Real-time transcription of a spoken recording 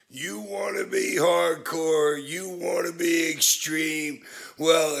You want to be hardcore, you want to be extreme.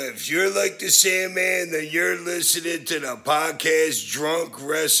 Well, if you're like the Sandman, then you're listening to the podcast Drunk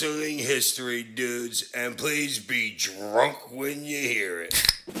Wrestling History, dudes. And please be drunk when you hear it.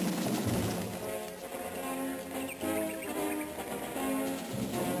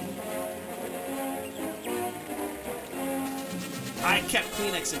 I kept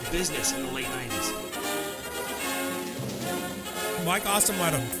Kleenex in business in the late 90s. Mike Awesome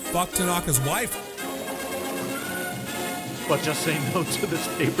might have fucked Tanaka's wife. But just say no to this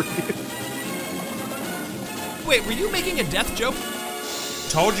pay-per-view. Wait, were you making a death joke?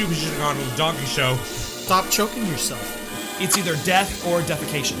 Told you we should have gone to the donkey show. Stop choking yourself. It's either death or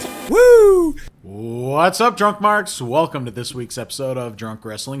defecation. Woo! What's up, Drunk Marks? Welcome to this week's episode of Drunk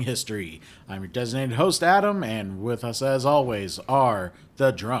Wrestling History. I'm your designated host, Adam, and with us, as always, are the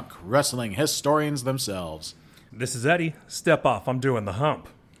drunk wrestling historians themselves. This is Eddie. Step off. I'm doing the hump.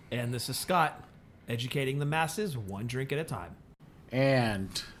 And this is Scott, educating the masses one drink at a time.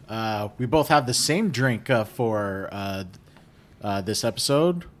 And we both have the same drink for this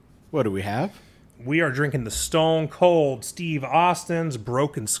episode. What do we have? We are drinking the Stone Cold Steve Austin's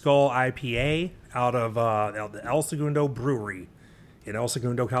Broken Skull IPA out of the El Segundo Brewery in El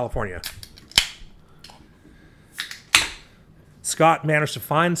Segundo, California. Scott managed to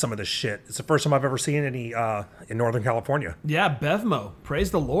find some of this shit. It's the first time I've ever seen any in Northern California. Yeah, Bevmo.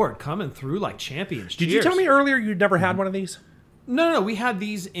 Praise the Lord. Coming through like champions. Did Cheers. you tell me earlier you'd never had one of these? No. We had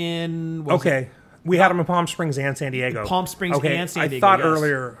these in... We had them in Palm Springs and San Diego. Palm Springs and San Diego, I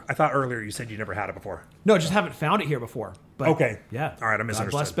thought yes. earlier you said you never had it before. No, just haven't found it here before. But Okay. Yeah. All right, I God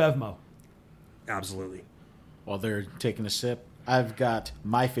misunderstood. bless Bevmo. Absolutely. While they're taking a sip, I've got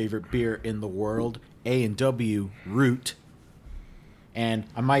my favorite beer in the world, A&W Root. And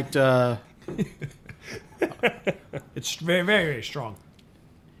I might... It's very, very, very strong.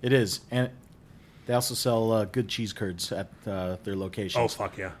 It is. And they also sell good cheese curds at their locations. Oh,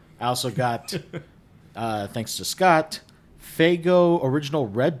 fuck yeah. I also got, thanks to Scott, Faygo Original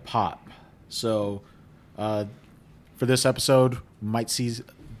Red Pop. So for this episode, we might see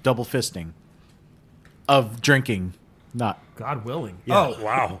double fisting of drinking. Not. God willing. Oh,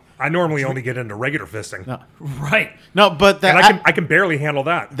 wow. I normally only get into regular fisting. No. Right. No, but that And I can barely handle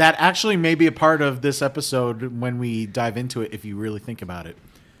that. that actually may be a part of this episode when we dive into it, if you really think about it.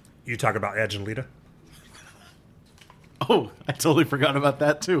 You talk about Edge and Lita? Oh, I totally forgot about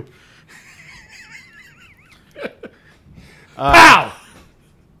that, too. Pow!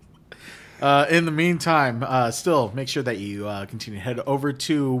 In the meantime, still make sure that you continue to head over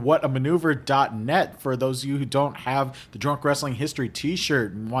to whatamaneuver.net for those of you who don't have the Drunk Wrestling History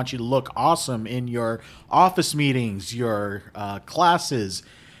t-shirt and want you to look awesome in your office meetings, your classes,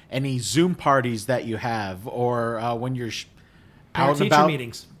 any Zoom parties that you have, or when you're out and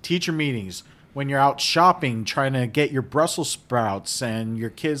about. Teacher meetings. When you're out shopping, trying to get your Brussels sprouts, and your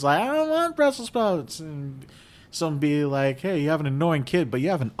kid's like, I don't want Brussels sprouts. And some be like, hey, you have an annoying kid, but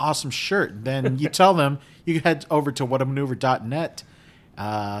you have an awesome shirt. Then you tell them, you head over to whatamaneuver.net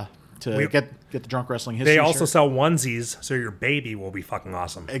to get the Drunk Wrestling History They also shirt. sell onesies, so your baby will be fucking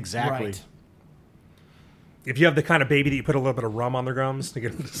awesome. Exactly. Right. If you have the kind of baby that you put a little bit of rum on their gums to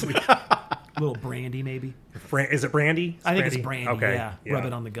get them to sleep. Little brandy, maybe. Is it brandy? I think it's brandy, Okay. yeah. Rub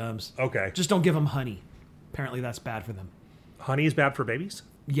it on the gums. Okay. Just don't give them honey. Apparently that's bad for them. Honey is bad for babies?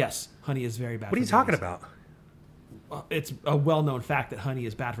 Yes, honey is very bad What are for you talking babies. about? Well, it's a well-known fact that honey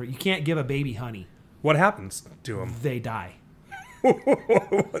is bad for... You can't give a baby honey. What happens to them? They die.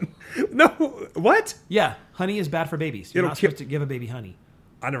 No, what? Yeah, honey is bad for babies. You're It'll not kill- supposed to give a baby honey.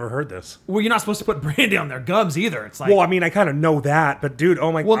 I never heard this. Well, you're not supposed to put brandy on their gums either. It's like... Well, I mean, I kind of know that, but dude,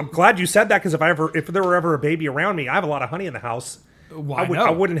 oh my! Well- I'm glad you said that because if there were ever a baby around me, I have a lot of honey in the house. Why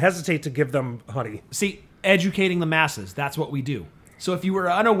I wouldn't hesitate to give them honey. See, educating the masses, that's what we do. So if you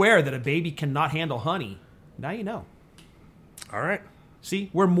were unaware that a baby cannot handle honey, now you know. All right,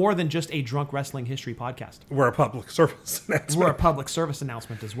 See, we're more than just a drunk wrestling history podcast. we're a public service announcement. We're a public service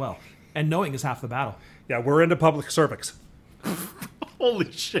announcement as well. And knowing is half the battle. Yeah, we're into public service.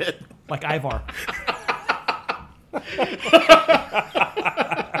 Holy shit. Like Ivar.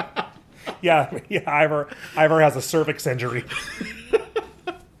 Yeah, Ivor has a cervix injury,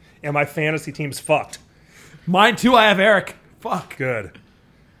 and my fantasy team's fucked. Mine too, I have Eric. Fuck. Good.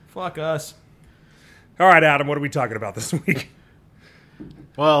 Fuck us. All right, Adam, what are we talking about this week?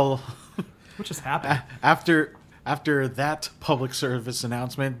 Well, What just happened? after that public service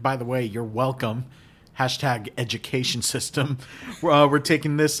announcement, by the way, you're welcome. #education system. We're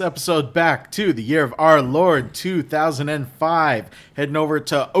taking this episode back to the year of our Lord 2005, heading over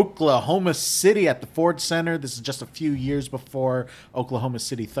to Oklahoma City at the Ford Center. This is just a few years before Oklahoma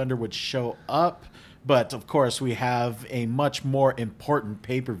City Thunder would show up, but of course we have a much more important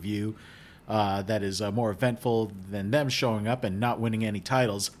pay-per-view that is more eventful than them showing up and not winning any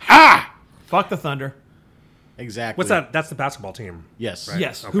titles. Ha! Fuck the Thunder. Exactly. What's that? That's the basketball team. Yes. Right.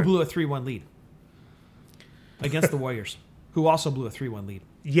 Yes, Okay. who blew a 3-1 lead against the Warriors, who also blew a 3-1 lead.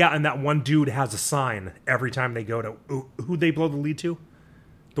 Yeah, and that one dude has a sign every time they go to who they blow the lead to?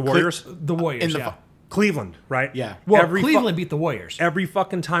 The Warriors? The Warriors, In the yeah. Cleveland, right? Yeah. Well, Every Cleveland beat the Warriors. every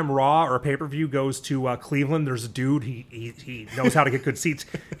fucking time Raw or pay per view goes to Cleveland, there's a dude. He knows how to get good seats.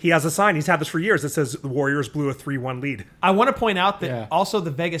 He has a sign. He's had this for years that says the Warriors blew a 3-1 lead. I want to point out that Yeah. also the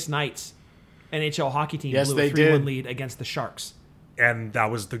Vegas Knights NHL hockey team Yes, blew they a 3-1 did. lead against the Sharks. And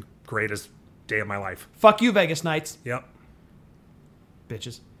that was the greatest day of my life. Fuck you, Vegas Knights, Yep.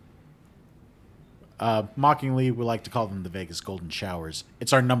 bitches. Mockingly, we like to call them the Vegas Golden Showers.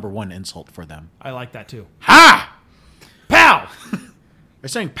 It's our number one insult for them. I like that too. Ha! Pow! They're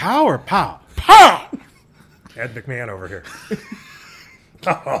saying power, pow. Ed McMahon over here.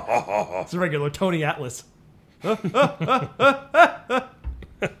 It's a regular Tony Atlas.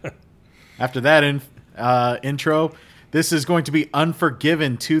 After that intro, this is going to be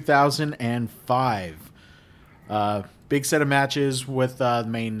Unforgiven 2005. Big set of matches with the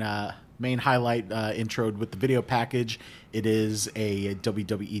main highlight introed with the video package. It is a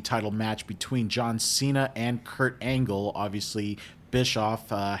WWE title match between John Cena and Kurt Angle. Obviously, Bischoff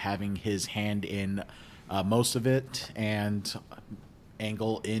having his hand in most of it, and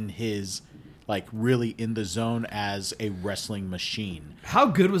Angle in his really in the zone as a wrestling machine. How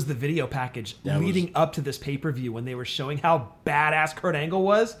good was the video package That leading up to this pay-per-view when they were showing how badass Kurt Angle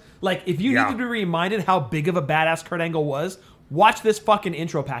was? Like, if you Yeah. need to be reminded how big of a badass Kurt Angle was, watch this fucking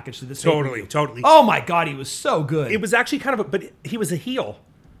intro package to this Totally, pay-per-view. totally. Oh my god, he was so good. It was actually kind of but he was a heel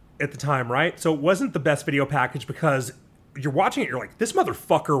at the time, right? So it wasn't the best video package because you're watching it, you're like, this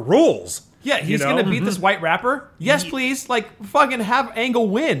motherfucker rules. yeah, he's You know? gonna beat this white rapper? Yes, please. Like, fucking have Angle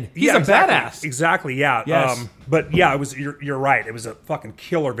win. He's Yeah, a exactly. badass. Exactly, yeah. Yes. But yeah, it was. You're right. It was a fucking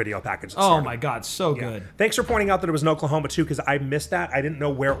killer video package. that Oh started. my god, so Yeah. good. Thanks for pointing out that it was in Oklahoma too, because I missed that. I didn't know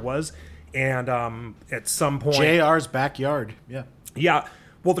where it was, and at some point, JR's backyard. Yeah. yeah.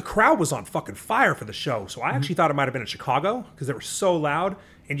 Well, the crowd was on fucking fire for the show, so I actually thought it might have been in Chicago because they were so loud,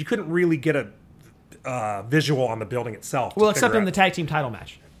 and you couldn't really get a visual on the building itself. to Well, except figure in the out- tag team title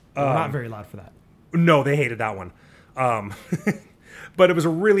match. We're not very loud for that. No, they hated that one. But it was a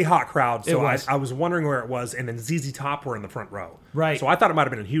really hot crowd, so It was. I was wondering where it was, and then ZZ Top were in the front row. Right. So I thought it might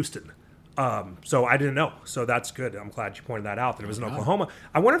have been in Houston. So I didn't know. So that's good. I'm glad you pointed that out, that it was in Oklahoma.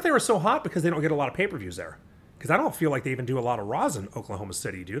 I wonder if they were so hot because they don't get a lot of pay-per-views there. Because I don't feel like they even do a lot of Raws in Oklahoma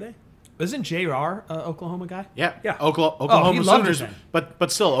City, do they? Isn't JR a Oklahoma guy? Yeah, Yeah. Oklahoma he loved it Sooners, then.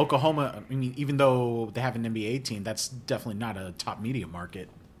 but still Oklahoma. I mean, even though they have an NBA team, that's definitely not a top media market.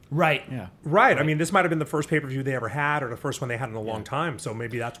 Right. Yeah, Right. I mean, this might have been the first pay-per-view they ever had, or the first one they had in a long time. So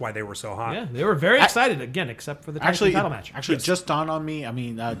maybe that's why they were so hot. Yeah, they were very excited again, except for the tag team title match. Actually, it just dawned on me. I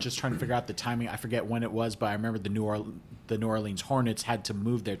mean, just trying to figure out the timing. I forget when it was, but I remember the New Orleans Hornets had to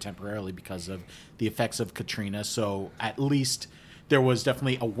move there temporarily because of the effects of Katrina. So at least there was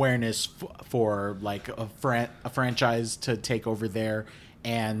definitely awareness for like a franchise to take over there,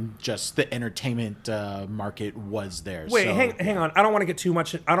 and just the entertainment market was there. Wait, so, hang on. I don't want to get too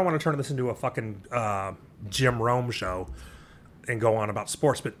much. I don't want to turn this into a fucking Jim Rome show and go on about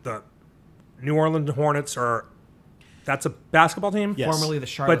sports. But the New Orleans Hornets that's a basketball team? Yes. Formerly the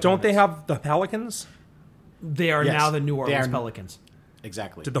Charlotte But don't they Hornets. have the Pelicans? They are Yes, now the New they Orleans are- Pelicans.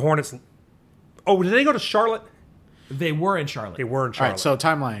 Exactly. Did the Hornets... Oh, did they go to Charlotte? They were in Charlotte. They were in All Charlotte. right, so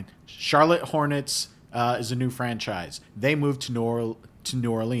timeline. Charlotte Hornets is a new franchise. They moved to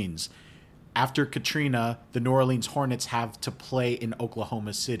New Orleans. After Katrina, the New Orleans Hornets have to play in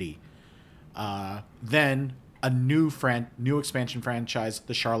Oklahoma City. Then a new expansion franchise,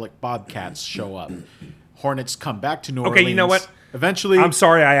 the Charlotte Bobcats, show up. Hornets come back to New Orleans. Okay, you know what? Eventually, I'm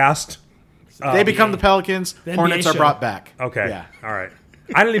sorry I asked. they become the Pelicans. The NBA Hornets are show. brought back. Okay. Yeah. All right.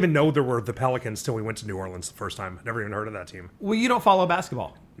 I didn't even know there were the Pelicans till we went to New Orleans the first time. Never even heard of that team. Well, you don't follow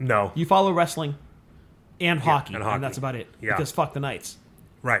basketball. No. You follow wrestling and hockey, and hockey. and that's about it. Yeah. Because fuck the Knights.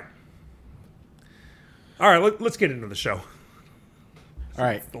 Right. All right, let's get into the show. All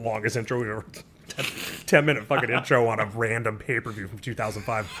right. The longest intro we've ever... 10-minute fucking intro on a random pay-per-view from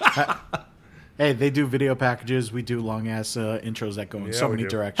 2005. Hey, they do video packages. We do long ass intros that go in so we many do.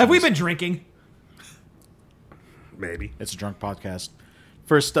 directions. Have we been drinking? Maybe. It's a drunk podcast.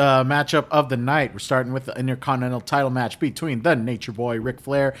 First matchup of the night. We're starting with the Intercontinental title match between the Nature Boy Ric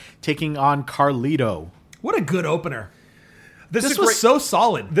Flair taking on Carlito. What a good opener. This This is was great. so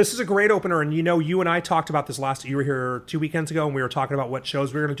solid. This is a great opener, and you and I talked about this you were here 2 weekends ago, and we were talking about what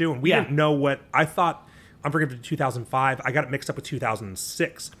shows we were going to do, and we Yeah. didn't know what I thought. I'm forgetting 2005. I got it mixed up with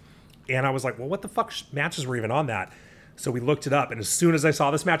 2006, and I was like, well, what the fuck matches were even on that? So we looked it up, and as soon as I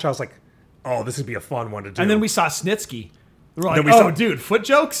saw this match, I was like, oh, this would be a fun one to do. And then we saw Snitsky. We were like, Then we oh, saw- dude, foot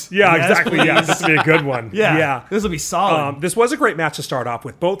jokes? yeah, Yes, exactly. Yeah, please. this would be a good one. Yeah. This will be solid. This was a great match to start off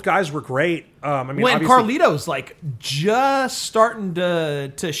with. Both guys were great. I mean, when obviously- Carlito's like just starting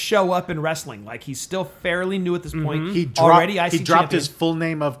to show up in wrestling, like he's still fairly new at this point. He dropped, already IC he dropped champion. his full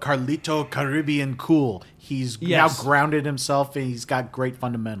name of Carlito Caribbean Cool. He's Yes. now grounded himself, and he's got great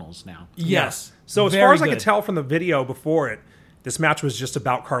fundamentals now. Yes. So as Very far as I good. could tell from the video before it, this match was just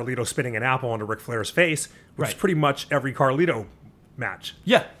about Carlito spitting an apple onto Ric Flair's face, which is Right. pretty much every Carlito match.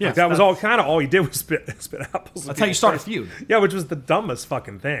 Yeah, yeah. Like, that was all he did was spit apples. That's how you start a feud. Yeah, which was the dumbest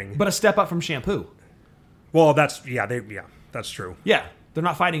fucking thing. But a step up from shampoo. Well, that's true. Yeah. They're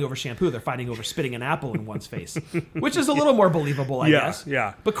not fighting over shampoo. They're fighting over spitting an apple in one's face, which is a little more believable, I Yeah, guess.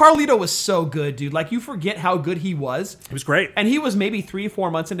 yeah. But Carlito was so good, dude. Like, you forget how good he was. It was great. And he was maybe 3-4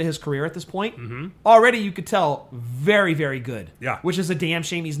 months into his career at this point. Mm-hmm. Already, you could tell, very, very good. Yeah. Which is a damn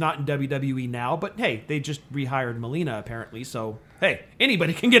shame he's not in WWE now. But hey, they just rehired Melina, apparently. So, hey,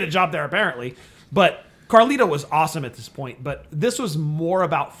 anybody can get a job there, apparently. But Carlito was awesome at this point. But this was more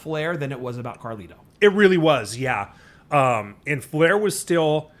about Flair than it was about Carlito. It really was, yeah. And Flair was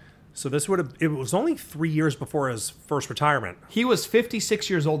still. So it was only 3 years before his first retirement. He was 56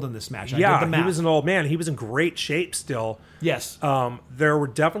 years old in this match. I did Yeah, the math. he was an old man. He was in great shape still. Yes. There were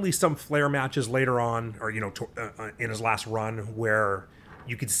definitely some Flair matches later on, or in his last run, where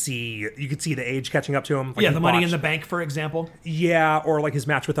you could see the age catching up to him. Like yeah, he the Money in botched- the Bank, for example. Yeah, or like his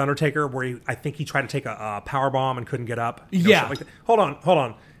match with Undertaker, where I think he tried to take a power bomb and couldn't get up. Yeah. stuff like that. Hold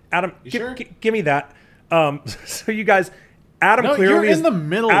on, Adam. sure? Give me that. So you guys, Adam No, clearly you're is in the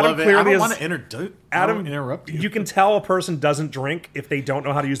middle Adam of it. I clearly don't is- want to interrupt. Adam, interrupt you. You can tell a person doesn't drink if they don't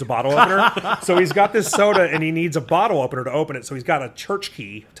know how to use a bottle opener. So he's got this soda and he needs a bottle opener to open it. So he's got a church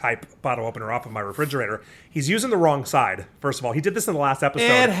key type bottle opener off of my refrigerator. He's using the wrong side. First of all, he did this in the last episode.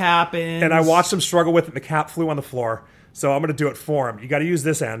 It happens. And I watched him struggle with it and the cap flew on the floor. So I'm going to do it for him. You got to use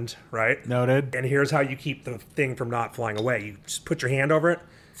this end, right? Noted. And here's how you keep the thing from not flying away. You just put your hand over it,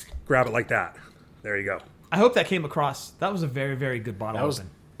 grab it like that. There you go. I hope that came across. That was a very, very good bottle That was open.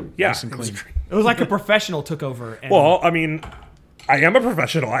 Yeah. nice and it was clean. great. It was like a professional took over. And, Well, I mean, I am a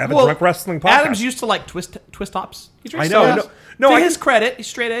professional. I have a drunk wrestling podcast. Adam's used to like twist tops. He drinks I know. sodas. No, to I his can- credit, he's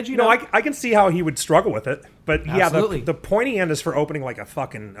straight edge. You No, know. I can see how he would struggle with it, but yeah, Absolutely. the pointy end is for opening like a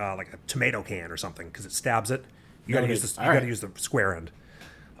fucking like a tomato can or something because it stabs it. You got to Noted. use the All right. use the square end.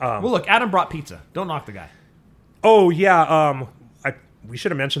 Well, look, Adam brought pizza. Don't knock the guy. Oh yeah, we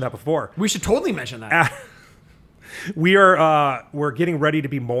should have mentioned that before. We should totally mention that. We're getting ready to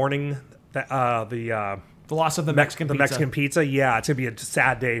be mourning the The loss of the Mexican pizza. Mexican pizza. Yeah, it's gonna be a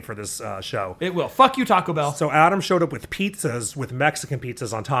sad day for this show. It will. Fuck you, Taco Bell. So Adam showed up with pizzas, with Mexican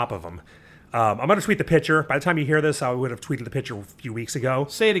pizzas on top of them. I'm going to tweet the picture. By the time you hear this, I would have tweeted the picture a few weeks ago.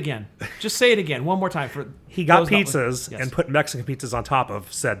 Say it again. Just say it again. One more time. For He got those not pizzas listening. Yes. and put Mexican pizzas on top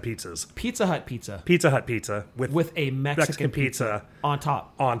of said pizzas. Pizza Hut pizza Pizza Hut pizza with with a Mexican pizza on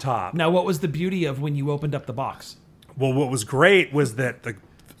top. on top. Now, what was the beauty of when you opened up the box? Well, what was great was that the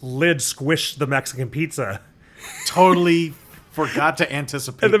lid squished the Mexican pizza. Totally forgot to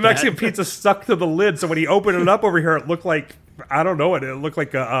anticipate And the that. Mexican pizza stuck to the lid, so when he opened it up over here, it looked like, I don't know, it looked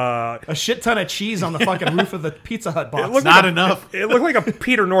like A shit ton of cheese on the fucking roof of the Pizza Hut box. looked Not like enough. It looked like a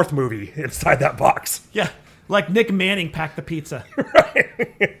Peter North movie inside that box. Yeah, like Nick Manning packed the pizza.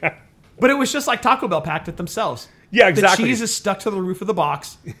 Right. But it was just like Taco Bell packed it themselves. Yeah, exactly. The cheese is stuck to the roof of the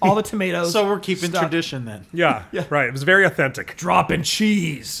box. All the tomatoes. So we're keeping stuck. tradition then. Yeah, right. It was very authentic. Dropping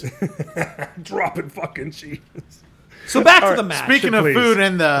cheese. Dropping fucking cheese. So back to right, the match. Speaking of Please. food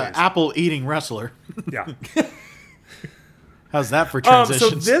and the apple eating wrestler, Yeah. how's that for So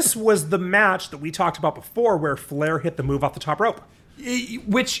transitions? this was the match that we talked about before where Flair hit the move off the top rope.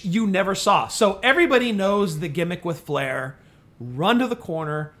 Which you never saw. So everybody knows the gimmick with Flair. Run to the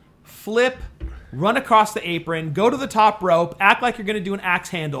corner, flip, run across the apron, go to the top rope, act like you're going to do an axe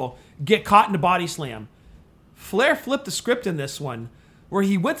handle, get caught in a body slam. Flair flipped the script in this one where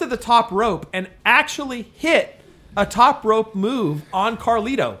he went to the top rope and actually hit a top rope move on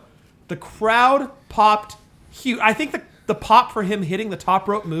Carlito. The crowd popped huge. I think the pop for him hitting the top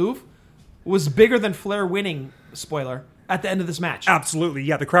rope move was bigger than Flair winning, spoiler, at the end of this match. Absolutely.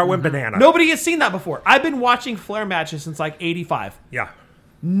 Yeah, the crowd went banana. Nobody has seen that before. I've been watching Flair matches since like 85. Yeah.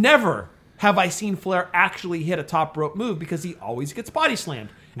 Never have I seen Flair actually hit a top rope move because he always gets body slammed.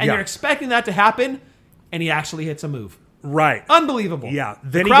 And Yeah. you're expecting that to happen, and he actually hits a move. Right. Unbelievable. Yeah. The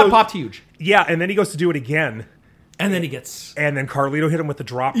Then he crowd goes- popped huge. Yeah, and then he goes to do it again. And then he gets... And then Carlito hit him with the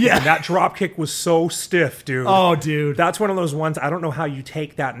drop kick. Yeah. And that drop kick was so stiff, dude. Oh, dude. That's one of those ones. I don't know how you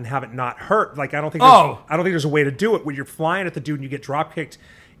take that and have it not hurt. Like I don't think there's a way to do it when you're flying at the dude and you get drop kicked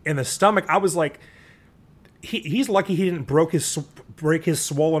in the stomach. I was like, he's lucky he didn't break his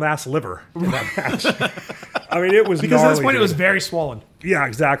swollen ass liver in that match. I mean, it was because at this gnarly, point it dude. was very swollen. Yeah,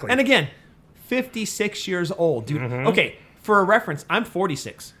 exactly. And again, 56 years old, dude. Mm-hmm. Okay, for a reference, I'm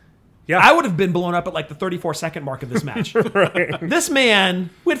 46. yeah, I would have been blown up at like the 34-second mark of this match. This man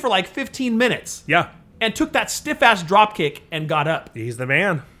went for like 15 minutes yeah, and took that stiff-ass drop kick and got up. he's the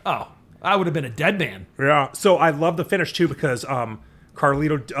man. Oh, I would have been a dead man. Yeah. So I love the finish too because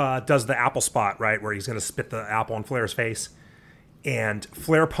Carlito does the apple spot, right, where he's going to spit the apple in Flair's face. And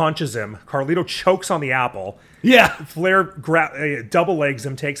Flair punches him. Carlito chokes on the apple. Yeah. Flair double legs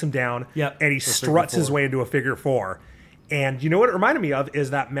him, takes him down, Yep. and he struts his way into a figure four. And you know what it reminded me of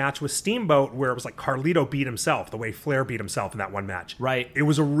is that match with Steamboat where it was like Carlito beat himself, the way Flair beat himself in that one match. Right. It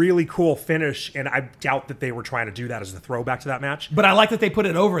was a really cool finish, and I doubt that they were trying to do that as a throwback to that match. But I like that they put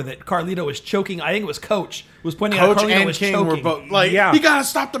it over that Carlito was choking. I think it was Coach was pointing Coach out Carlito and was King choking. were both like, Yeah. you gotta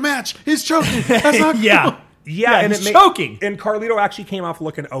stop the match. He's choking. That's not cool. Yeah. Yeah, and he's it choking. And Carlito actually came off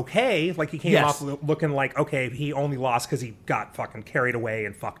looking okay. Like he came Yes. off looking like, okay, he only lost because he got fucking carried away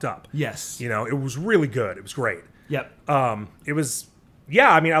and fucked up. Yes. You know, it was really good. It was great. Yep. It was, yeah.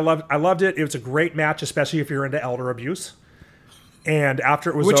 I mean, I loved it. It was a great match, especially if you're into elder abuse. And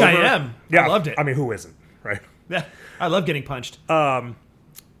after it was Which over, I am. Yeah, I loved it. I mean, who isn't, right? Yeah. I love getting punched. And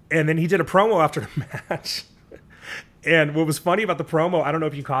then he did a promo after the match. And what was funny about the promo, I don't know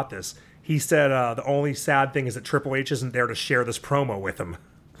if you caught this. He said the only sad thing is that Triple H isn't there to share this promo with him.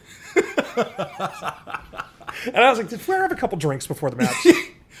 And I was like, did Flair have a couple drinks before the match?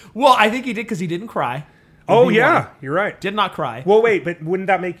 Well, I think he did because he didn't cry. Oh, He yeah, won. you're right. Did not cry. Well, wait, but wouldn't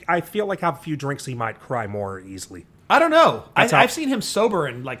that make... I feel like have a few drinks, he might cry more easily. I don't know. That's how- I've seen him sober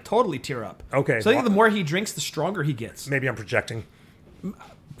and like totally tear up. Okay, So I think well- the more he drinks, the stronger he gets. Maybe I'm projecting.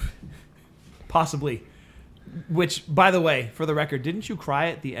 Possibly. Which, by the way, for the record, didn't you cry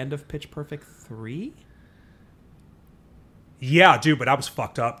at the end of Pitch Perfect 3? Yeah, dude, but I was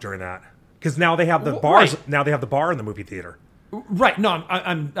fucked up during that. Because now they have the bars. right. Now they have the bar in the movie theater. Right. No,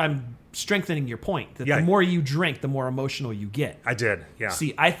 I'm strengthening your point that Yeah. the more you drink, the more emotional you get. I did, yeah.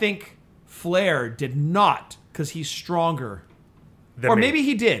 See, I think Flair did not because he's stronger. Than Or me. maybe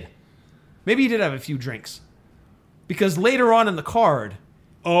he did. Maybe he did have a few drinks. Because later on in the card,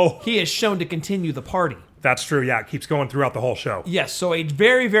 Oh, he is shown to continue the party. that's true. Yeah, it keeps going throughout the whole show. Yes, so a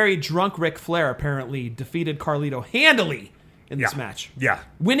very, very drunk Ric Flair apparently defeated Carlito handily in this Yeah. match. Yeah.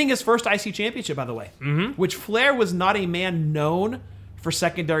 Winning his first IC championship, by the way. Mm-hmm. Which Flair was not a man known for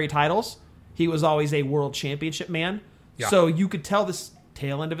secondary titles. He was always a world championship man. Yeah. So you could tell this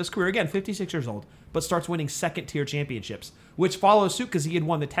tail end of his career, again, 56 years old, but starts winning second tier championships, which follows suit because he had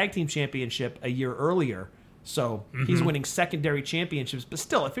won the tag team championship a year earlier. So he's winning secondary championships, but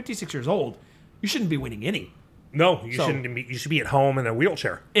still, at 56 years old, you shouldn't be winning any. No, you So- shouldn't be. You should be at home in a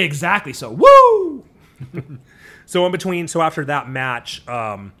wheelchair. Exactly. So, woo! So in between, so after that match,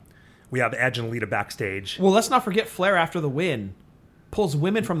 we have Edge and Lita backstage. Well, let's not forget Flair after the win pulls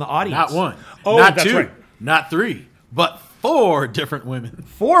women from the audience. Not one. Oh, not that's two. right. Not three. But 4 different women.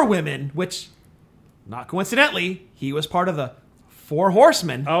 4 women, which, not coincidentally, he was part of the 4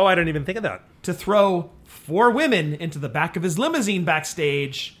 horsemen Oh, I didn't even think of that. to throw 4 women into the back of his limousine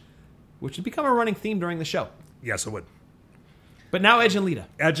backstage, which would become a running theme during the show. Yes, it would. But now Edge and Lita.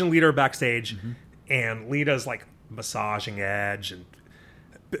 Edge and Lita are backstage, and Lita's like massaging Edge, and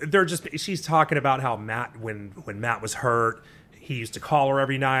they're just. She's talking about how Matt, when Matt was hurt, he used to call her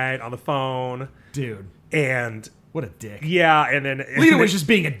every night on the phone, Dude, and what a dick. yeah, and then Lita was just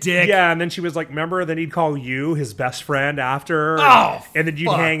being a dick. yeah, and then she was like, remember, then he'd call you, his best friend, after. Oh, and then you'd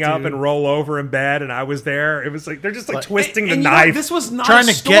fuck, hang up dude. and roll over in bed, and I was there. It was like, they're just like twisting the And you know, knife. this was not Trying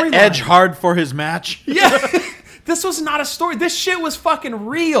a to get storyline. Edge hard for his match. Yeah. This was not a story. This shit was fucking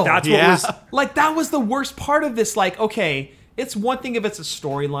real. That's Yeah. what was. Like, that was the worst part of this. Like, okay, it's one thing if it's a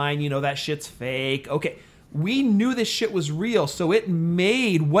storyline, you know, that shit's fake. Okay, we knew this shit was real, so it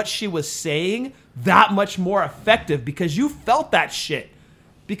made what she was saying that much more effective because you felt that shit.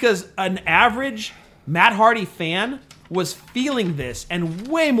 Because an average Matt Hardy fan was feeling this and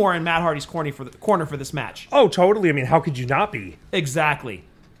way more in Matt Hardy's corner for this match. Oh, totally. I mean, how could you not be? Exactly.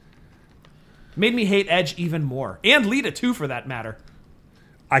 Made me hate Edge even more. And Lita, too, for that matter.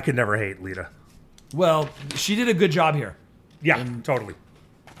 I could never hate Lita. Well, she did a good job here. Yeah, totally.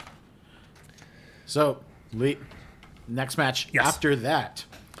 So, next match Yes. after that.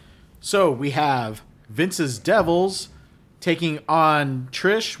 So, we have Vince's Devils taking on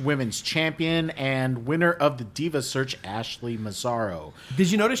Trish, women's champion, and winner of the Diva Search, Ashley Mazzaro.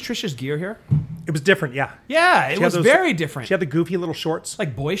 Did you notice Trisha's gear here? It was different, yeah. Yeah, it She had was those- very different. She had the goofy little shorts.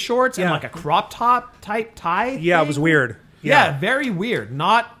 like boy shorts and Yeah. like a crop top type tie. Yeah, it thing. was weird. Yeah, very weird.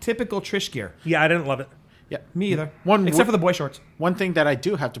 Not typical Trish gear. Yeah, I didn't love it. Yeah. Me either. One Except for the boy shorts. One thing that I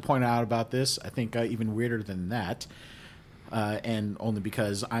do have to point out about this, I think even weirder than that, and only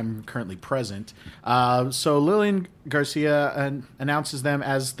because I'm currently present. So Lillian Garcia announces them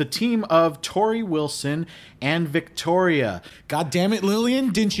as the team of Tori Wilson and Victoria. God damn it, Lillian.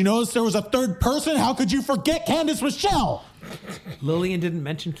 Didn't you notice there was a third person? How could you forget Candice Michelle? Lillian didn't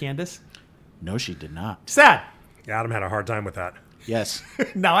mention Candace. No, she did not. Sad. Adam had a hard time with that. Yes,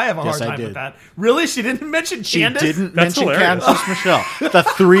 Now I have a Yes, hard I time did. with that. Really? She didn't mention she Candace? didn't That's mention hilarious. Candice Michelle. The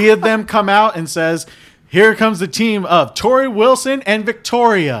three of them come out and says, "Here comes the team of Tori Wilson and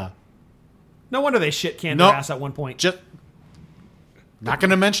Victoria." No wonder they shit canned Nope. her ass at one point. Just not going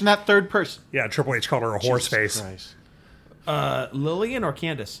to mention that third person. Yeah, Triple H called her a horse face. Christ. Lillian or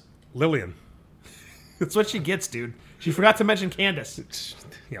Candace? Lillian. That's what she gets, dude. She forgot to mention Candace.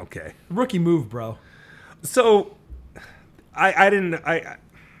 Yeah, okay. Rookie move, bro. So, I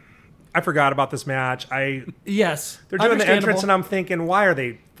forgot about this match. Yes. They're doing the entrance, understandable. and I'm thinking, why are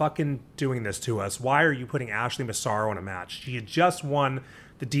they fucking doing this to us? Why are you putting Ashley Massaro in a match? She had just won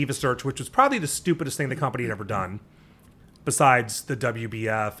the Diva Search, which was probably the stupidest thing the company had ever done, besides the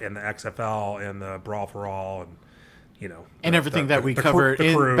WBF and the XFL and the Brawl for All and, you know. And everything that we the covered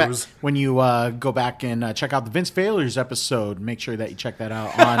the cruise. when you go back and check out the Vince Failures episode. Make sure that you check that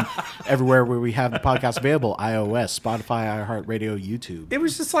out on everywhere where we have the podcast available: iOS, Spotify, iHeartRadio, YouTube. It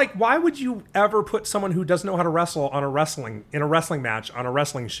was just like, why would you ever put someone who doesn't know how to wrestle in a wrestling match on a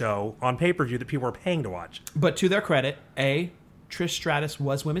wrestling show on pay-per-view that people are paying to watch? But to their credit, Trish Stratus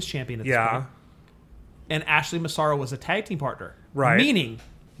was women's champion at this Yeah. point. And Ashley Massaro was a tag team partner. Right. Meaning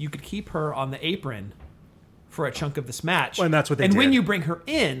you could keep her on the apron for a chunk of this match. Well, and that's what they And when did. you bring her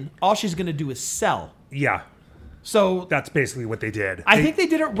in, all she's going to do is sell. Yeah, So that's basically what they did. I think they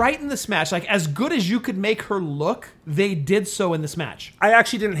did it right in this match. Like, as good as you could make her look, they did so in this match. I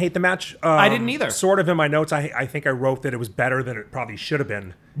actually didn't hate the match. I didn't either. Sort of in my notes, I think I wrote that it was better than it probably should have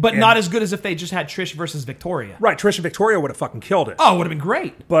been. But And- not as good as if they just had Trish versus Victoria. Right, Trish and Victoria would have fucking killed it. Oh, it would have been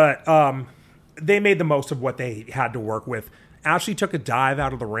great. But they made the most of what they had to work with. Ashley took a dive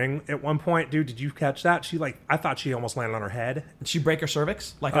out of the ring at one point. Dude, did you catch that? I thought she almost landed on her head. Did she break her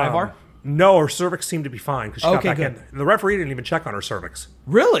cervix like Ivar? No, her cervix seemed to be fine because she got Okay, back good. in. The referee didn't even check on her cervix.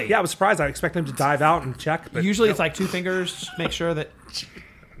 Really? Yeah, I was surprised. I expected him to dive out and check. But Usually it's like 2 fingers, just make sure that...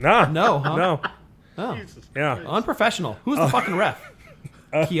 no, No, huh? no, Oh, yeah, unprofessional. Who's the fucking ref?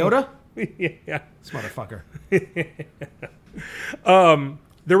 Kyoto? yeah. This motherfucker.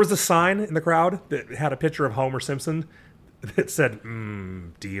 There was a sign in the crowd that had a picture of Homer Simpson that said,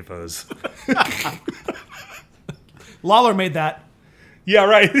 divas. Lawler made that. Yeah,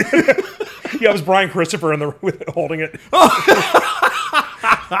 right. Yeah, it was Brian Christopher holding it.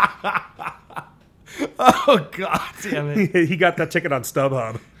 Oh, God damn it. He got that ticket on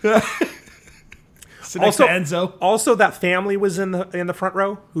StubHub. So next to Enzo. Also, that family was in the front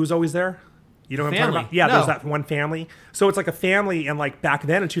row. Who's always there? You know what I'm talking Family? about? Yeah, No. there's that one family. So it's like a family, and like back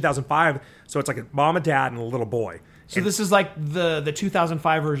then in 2005, so it's like a mom and dad and a little boy. So this is like the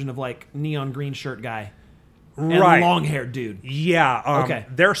 2005 version of like neon green shirt guy. And Right. long haired dude. Yeah. Okay.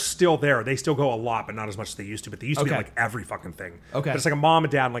 They're still there. They still go a lot, but not as much as they used to. But they used to be Okay. in, like every fucking thing. Okay. But it's like a mom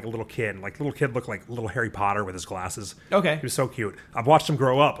and dad and like a little kid. And like the little kid looked like little Harry Potter with his glasses. Okay. He was so cute. I've watched him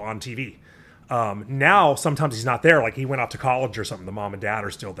grow up on TV. Now sometimes he's not there. Like he went off to college or something. The mom and dad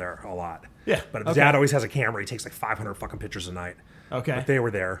are still there a lot. Yeah, But the okay. dad always has a camera. He takes like 500 fucking pictures a night. Okay. But they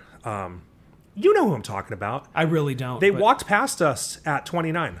were there. You know who I'm talking about. I really don't. They but, walked past us at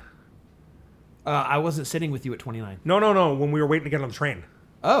 29. I wasn't sitting with you at 29. No. When we were waiting to get on the train.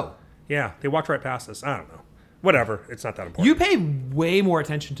 Oh. Yeah, they walked right past us. I don't know. Whatever. It's not that important. You pay way more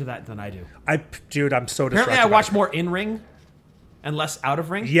attention to that than I do. Dude, I'm so distracted. Apparently, I by watch it. more in ring and less out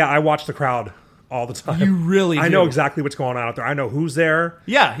of ring. Yeah, I watch the crowd all the time. You really I know do. exactly what's going on out there. I know who's there.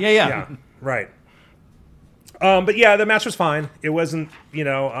 Yeah. Yeah, right. But yeah, the match was fine. It wasn't,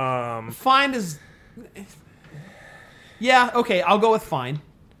 Fine is. Yeah, okay, I'll go with fine.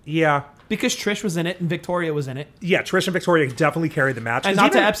 yeah. Because Trish was in it and Victoria was in it. Yeah, Trish and Victoria definitely carried the match. And 'Cause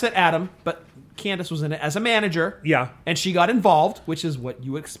not to even- upset Adam, but Candace was in it as a manager. Yeah. And she got involved, which is what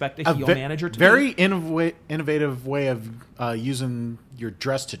you expect a heel manager to very do. innovative way of using your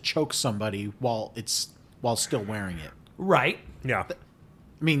dress to choke somebody while still wearing it. Right. Yeah.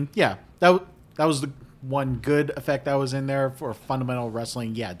 I mean, yeah, that that was the one good effect that was in there for fundamental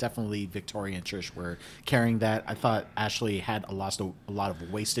wrestling. Yeah, definitely Victoria and Trish were carrying that. I thought Ashley had a lot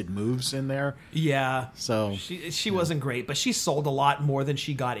of wasted moves in there. Yeah. So She wasn't great, but she sold a lot more than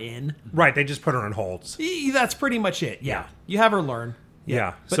she got in. Right, they just put her in holds. That's pretty much it. Yeah. You have her learn.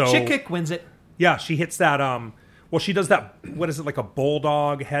 Yeah. But So Chick Kick wins it. yeah, she hits that. Well, she does that. What is it, like a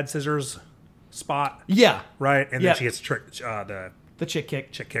bulldog head scissors spot? Yeah. Right, and Yeah. then she hits the The Chick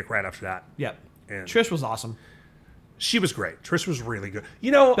Kick. chick kick right after that. Yep. And- Trish was awesome. She was great. Trish was really good.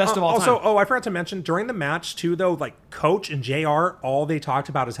 You know, Best of all also, time. oh, I forgot to mention during the match too, though. Like Coach and JR, all they talked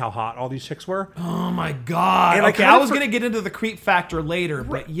about is how hot all these chicks were. Oh my God. And I okay, kinda I was for- going to get into the creep factor later,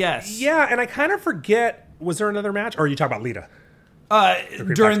 but yes. Yeah, and I kind of forget. Was there another match, or are you talking about Lita?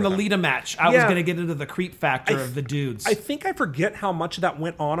 During factor the with Lita match, I was Yeah. going to get into the creep factor of the dudes. I think I forget how much of that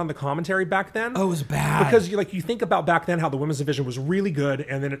went on the commentary back then. Oh, it was bad. Because you think about back then how the women's division was really good,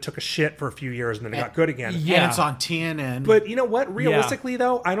 and then it took a shit for a few years, and then it got good again. Yeah. And it's on TNN. But you know what? Realistically,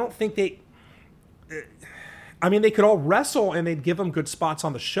 though, I don't think they. I mean, they could all wrestle, and they'd give them good spots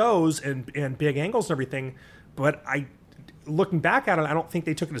on the shows and big angles and everything. But looking back at it, I don't think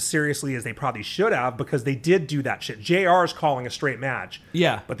they took it as seriously as they probably should have, because they did do that shit. JR is calling a straight match.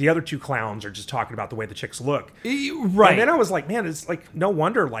 Yeah. But the other two clowns are just talking about the way the chicks look. Right. And then I was like, man, it's like no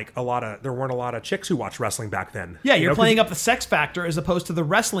wonder there weren't a lot of chicks who watched wrestling back then. Yeah, You you're know, 'cause playing up the sex factor as opposed to the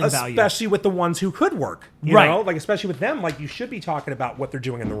wrestling value. especially with the ones who could work. You Right. know? Like especially with them, like you should be talking about what they're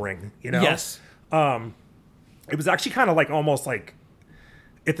doing in the ring. You know? Yes. It was actually kind of like almost like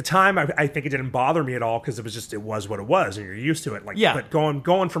at the time I think it didn't bother me at all, because it was what it was and you're used to it. Like Yeah. but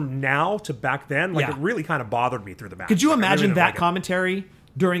going from now to back then, like Yeah. it really kind of bothered me through the match. Could you Like, I really imagine didn't that like it. commentary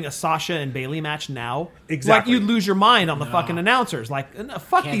during a Sasha and Bailey match now? Exactly. Like, you'd lose your mind on the fucking announcers. Like,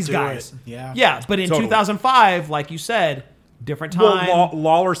 fuck Can't these do guys. it. Yeah. Yeah, but in Totally. 2005, like you said, different time. Well,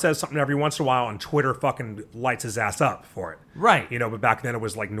 Lawler says something every once in a while, and Twitter fucking lights his ass up for it. Right. You know, but back then it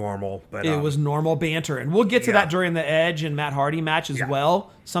was like normal. But It was normal banter. And we'll get to yeah. that during the Edge and Matt Hardy match as Yeah.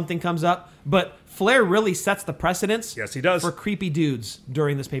 well. Something comes up. But Flair really sets the precedence Yes, he does. for creepy dudes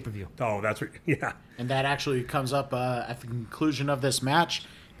during this pay-per-view. Oh, that's yeah. And that actually comes up at the conclusion of this match.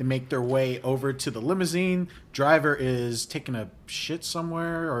 They make their way over to the limousine. Driver is taking a shit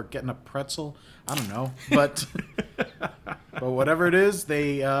somewhere or getting a pretzel. I don't know. But but whatever it is,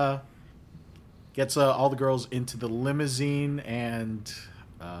 they gets all the girls into the limousine and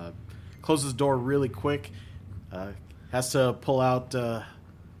closes the door really quick. Has to pull out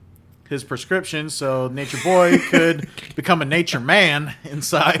his prescription so Nature Boy could become a Nature Man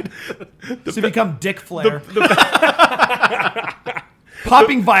inside. To become Dick Flair.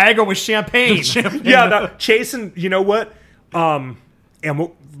 Popping Viagra with champagne. Yeah, chasing. You know what? And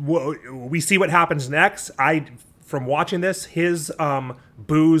we see what happens next. From watching this, his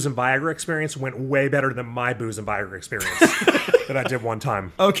booze and Viagra experience went way better than my booze and Viagra experience that I did one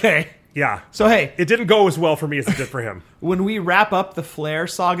time. Okay. Yeah. So, hey, It didn't go as well for me as it did for him. when we wrap up the Flair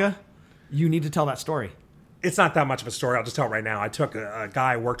saga, you need to tell that story. It's not that much of a story. I'll just tell it right now. I took a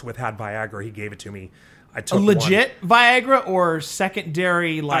guy I worked with had Viagra. He gave it to me. I A took legit Viagra or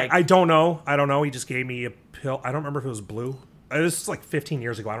secondary, one. like... I don't know. I don't know. He just gave me a pill. I don't remember if it was blue. This is like 15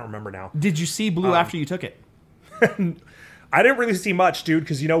 years ago. I don't remember now. Did you see blue after you took it? I didn't really see much, dude,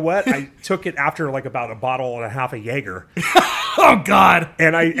 because you know what? I took it after like about a bottle and a half of Jaeger. Oh, God.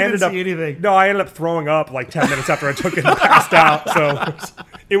 And I didn't ended up see anything. No, I ended up throwing up like 10 minutes after I took it and passed out. So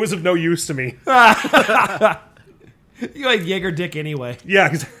it was of no use to me. You like Jaeger dick anyway. Yeah,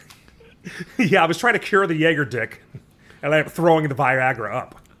 'cause- yeah, I was trying to cure the Jaeger dick, and I ended up throwing the Viagra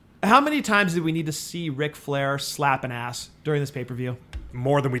up. How many times did we need to see Ric Flair slap an ass during this pay-per-view?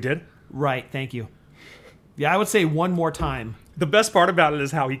 More than we did. Right, thank you. Yeah, I would say one more time. The best part about it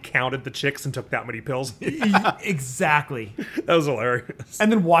is how he counted the chicks and took that many pills. Exactly. That was hilarious.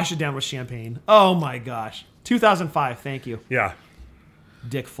 And then wash it down with champagne. Oh, my gosh. 2005, thank you. Yeah.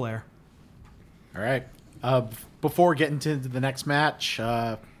 Dick Flair. All right. Before getting to the next match,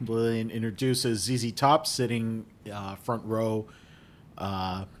 Lillian introduces ZZ Top sitting front row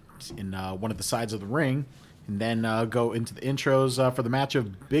in one of the sides of the ring, and then go into the intros for the match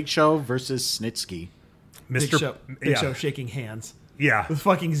of Big Show versus Snitsky. Big Show, yeah. Show shaking hands. Yeah. With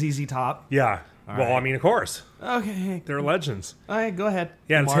fucking ZZ Top. Yeah. Well, right. I mean, of course. Okay. They're legends. All right, go ahead.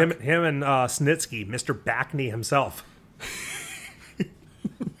 Yeah, it's Mark. him and Snitsky, Mr. Backney himself.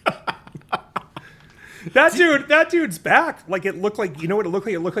 That dude's back. Like it looked like, you know what it looked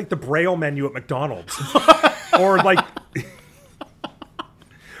like? It looked like the Braille menu at McDonald's. Or like,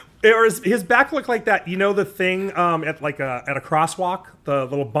 or his back looked like that. You know the thing at a crosswalk, the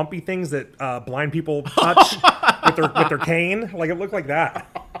little bumpy things that blind people touch with their cane. Like it looked like that.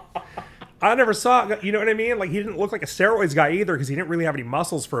 I never saw, you know what I mean? Like, he didn't look like a steroids guy either because he didn't really have any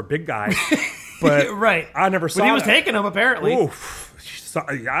muscles for a big guy. But Right. I never saw But he was that. taking them, apparently. Oof.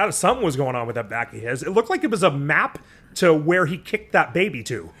 Something was going on with that back of his. It looked like it was a map to where he kicked that baby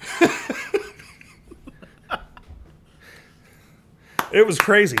to. It was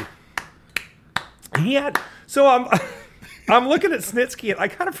crazy. He had... So I'm looking at Snitsky, and I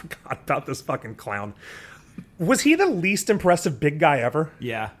kind of forgot about this fucking clown. Was he the least impressive big guy ever?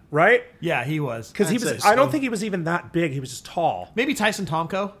 Yeah. Right? Yeah, he was. Because he I'd was. say I don't so. think he was even that big. He was just tall. Maybe Tyson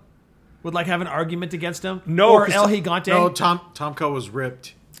Tomko would like have an argument against him. No, Or 'cause- El Gigante. No, Tomko was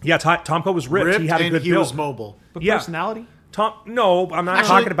ripped. Yeah, Tomko was ripped. He had a and good he build. was mobile. But yeah. personality? No, I'm not Actually,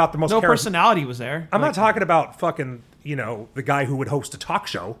 talking about the most no charismatic. personality was there. I'm not talking about fucking, the guy who would host a talk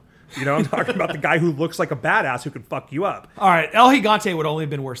show. I'm talking about the guy who looks like a badass who could fuck you up. All right, El Gigante would only have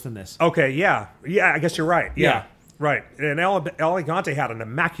been worse than this. Okay, yeah. Yeah, I guess you're right. Yeah. Yeah. Right. And El Gigante had an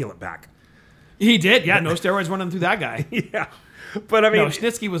immaculate back. He did, yeah. No steroids running through that guy. Yeah. But I mean, No,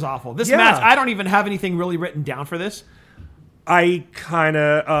 Snitsky was awful. This Yeah. match, I don't even have anything really written down for this. I kind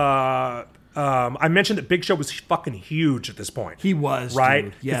of, I mentioned that Big Show was fucking huge at this point. He was, right?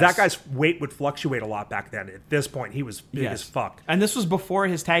 dude. Because Yes. that guy's weight would fluctuate a lot back then. At this point, he was big as fuck. And this was before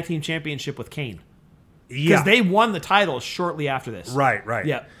his tag team championship with Kane. Because Yeah. they won the title shortly after this. Right.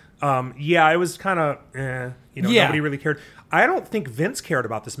 Yeah. Yeah, it was kind of, Yeah. nobody really cared. I don't think Vince cared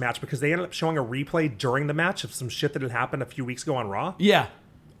about this match because they ended up showing a replay during the match of some shit that had happened a few weeks ago on Raw. Yeah.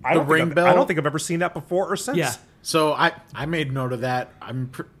 I don't ring think bell? I don't think I've ever seen that before or since. Yeah. So I made note of that.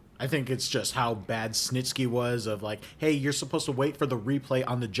 I think it's just how bad Snitsky was of like, hey, you're supposed to wait for the replay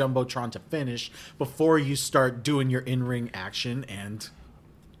on the Jumbotron to finish before you start doing your in-ring action, and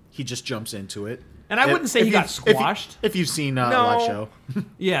he just jumps into it. And I wouldn't say he got squashed. If you've seen live show.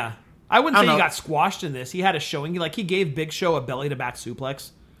 Yeah. I wouldn't I say don't he know. got squashed in this. He had a showing. Like, he gave Big Show a belly-to-back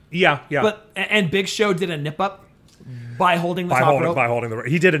suplex. Yeah. And Big Show did a nip-up by holding the top rope. by holding the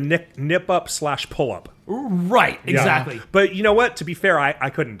he did a nip up / pull up. Right, exactly. Yeah. But you know what? To be fair, I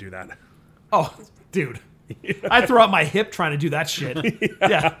couldn't do that. Oh, dude. I throw out my hip trying to do that shit.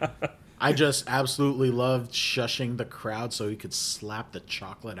 Yeah. I just absolutely loved shushing the crowd so he could slap the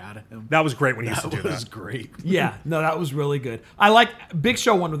chocolate out of him. That was great when he used to do That was that. great. Yeah. No, that was really good. I like Big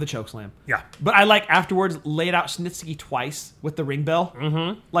Show won with the chokeslam. Yeah. But I like afterwards laid out Snitsky twice with the ring bell.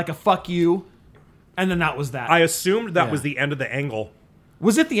 Mm-hmm. Like a fuck you. And then that was that. I assumed that Yeah. was the end of the angle.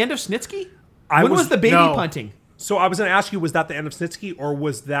 Was it the end of Snitsky? I When was the baby no. punting? So I was going to ask you, was that the end of Snitsky, or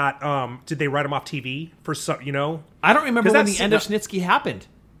was that did they write him off TV for some? I don't remember 'Cause when that's- the end of Snitsky happened.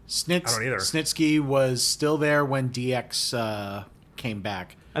 I don't either. Snitsky was still there when DX came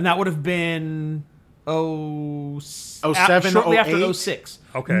back. And that would have been 07, shortly after 08? 06.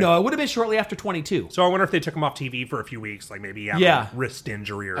 Okay. No, it would have been shortly after 22. So I wonder if they took him off TV for a few weeks, like maybe he had Yeah. a wrist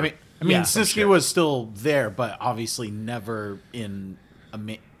injury or. I mean, Yeah. Snitsky was still there, but obviously never in a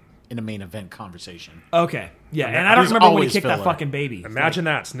main event conversation. Okay. Yeah, and I don't He's remember when he always kicked that filler. fucking baby. imagine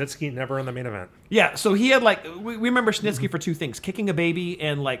that Snitsky never in the main event. Yeah, so he had we remember Snitsky for two things: kicking a baby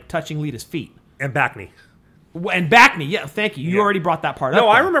and like touching Lita's feet. And back knee. And back knee, yeah, thank you. You Yeah. already brought that part up. No,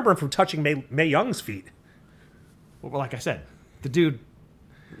 I there. remember him from touching Mae Young's feet. Well, like I said, the dude,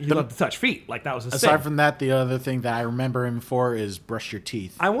 he loved to touch feet. Like that was his Aside thing. from that, the other thing that I remember him for is brush your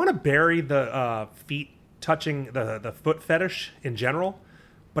teeth. I want to bury the feet touching the foot fetish in general,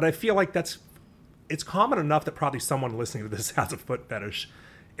 but I feel like it's common enough that probably someone listening to this has a foot fetish,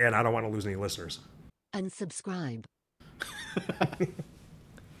 and I don't want to lose any listeners. Unsubscribe.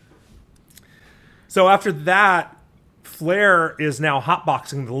 So after that, Flair is now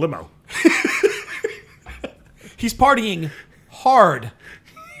hotboxing the limo. He's partying hard.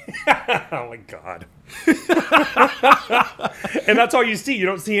 Oh my god. And that's all you see. You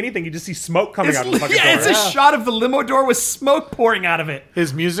don't see anything. You just see smoke coming out of the fucking door. It's a shot of the limo door with smoke pouring out of it.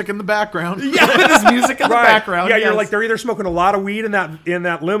 His music in the background. Yeah, with his music in the Right. background. Yeah, you're yes. like they're either smoking a lot of weed in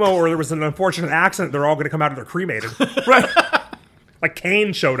that limo, or there was an unfortunate accident. They're all going to come out and they're cremated. right. Like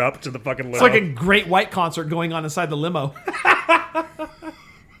Kane showed up to the fucking limo. It's like a Great White concert going on inside the limo.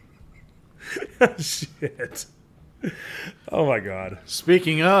 Shit. Oh my god.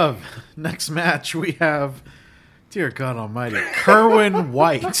 Speaking of, next match we have, dear God Almighty, Kerwin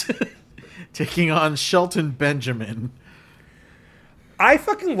White taking on Shelton Benjamin. I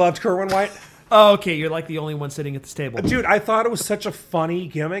fucking loved Kerwin White. Oh, okay, you're like the only one sitting at this table. Dude, I thought it was such a funny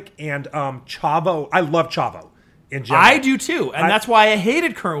gimmick, and Chavo, I love Chavo in general. I do too, and that's why I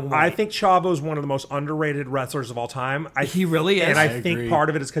hated Kerwin White. I think Chavo is one of the most underrated wrestlers of all time. He really is. And I I think agree. part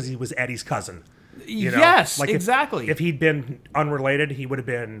of it is because he was Eddie's cousin. You know? Yes, Like exactly. If he'd been unrelated, he would have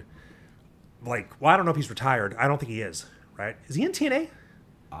been like, well, I don't know if he's retired. I don't think he is, right? Is he in TNA?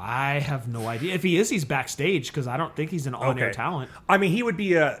 I have no idea. If he is, he's backstage because I don't think he's an on-air talent. I mean, he would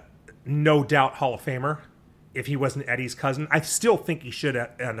be a no doubt Hall of Famer if he wasn't Eddie's cousin. I still think he should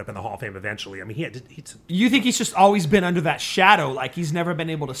end up in the Hall of Fame eventually. I mean, You think he's just always been under that shadow, like he's never been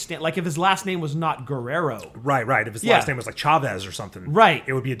able to stand? Like if his last name was not Guerrero. right. If his last name was like Chavez or something, Right.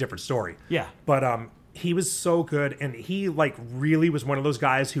 it would be a different story. Yeah. But he was so good, and he like really was one of those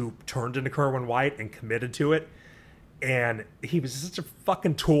guys who turned into Kerwin White and committed to it. And he was such a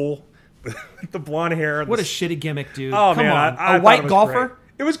fucking tool with the blonde hair. And What a shitty gimmick, dude. Oh, Come man, on. I A thought white it was golfer? great.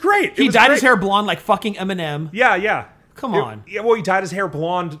 It was great. He dyed his hair blonde like fucking Eminem. Yeah. Come on. Yeah, well, he dyed his hair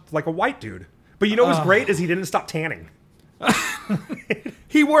blonde like a white dude. But you know what's great is he didn't stop tanning.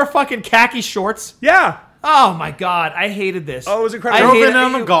 He wore fucking khaki shorts. Yeah. Oh my god, I hated this. Oh, it was incredible. I Drove hated in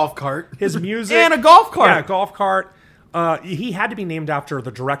on a golf cart. His music. And a golf cart. Yeah, golf cart. He had to be named after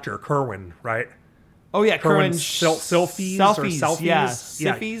the director, Kerwin, right? Oh yeah, Kerwin Kerwin Selfies or Selfies. Yeah,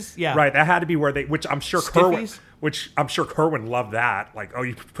 Siffies. Yeah. Right, that had to be where which I'm sure Stiffies? Kerwin loved that. Like, oh,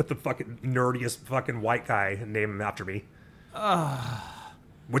 you put the fucking nerdiest fucking white guy and name him after me.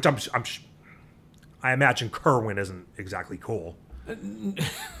 Which I imagine Kerwin isn't exactly cool.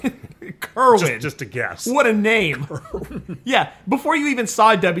 Kerwin. Just a guess. What a name. Yeah, before you even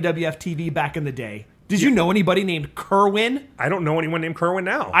saw WWF TV back in the day, did you know anybody named Kerwin? I don't know anyone named Kerwin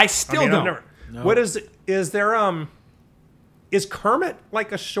now. I still I've don't. never- What is there? Is Kermit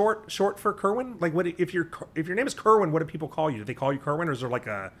like a short for Kerwin? Like, what if your name is Kerwin? What do people call you? Do they call you Kerwin, or is there like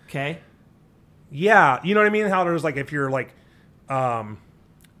a? Okay. Yeah, you know what I mean. How there's like if you're like,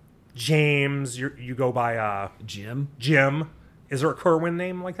 James, you go by Jim? Jim. Is there a Kerwin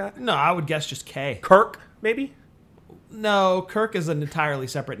name like that? No, I would guess just K. Kirk, maybe. No, Kirk is an entirely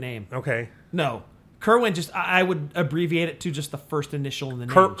separate name. Okay. No. Kerwin just, I would abbreviate it to just the first initial in the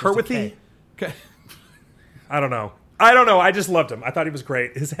name. Kerwithy? Okay. I don't know. I just loved him. I thought he was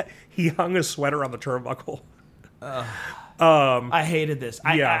great. He hung his sweater on the turnbuckle. I hated this.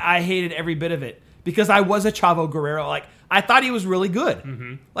 I hated every bit of it because I was a Chavo Guerrero. Like, I thought he was really good.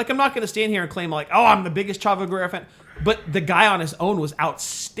 Mm-hmm. Like, I'm not going to stand here and claim, like, oh, I'm the biggest Chavo Guerrero fan. But the guy on his own was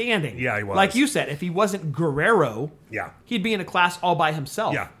outstanding. Yeah, he was. Like you said, if he wasn't Guerrero, Yeah. he'd be in a class all by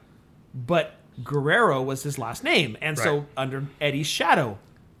himself. Yeah. But Guerrero was his last name. And Right. so under Eddie's shadow,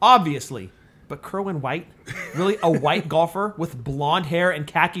 obviously. But Kerwin White, really a white golfer with blonde hair and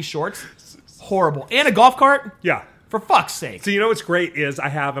khaki shorts? Horrible. And a golf cart? Yeah. For fuck's sake. So you know what's great is I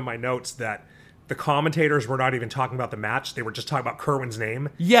have in my notes that the commentators were not even talking about the match. They were just talking about Kerwin's name.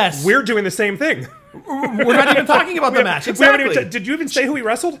 Yes. We're doing the same thing. We're not even talking about the match. We haven't Exactly. did you even say who he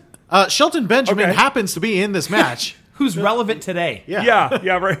wrestled? Shelton Benjamin Okay. happens to be in this match. Who's relevant today? Yeah.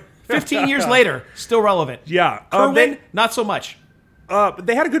 Yeah, right. 15 years later, still relevant. Yeah. Kerwin, not so much.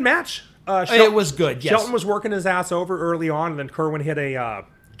 They had a good match. It was good, yes. Shelton was working his ass over early on, and then Kerwin hit a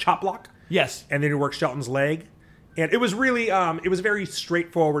chop block, Yes. and then he worked Shelton's leg. And it was really, it was a very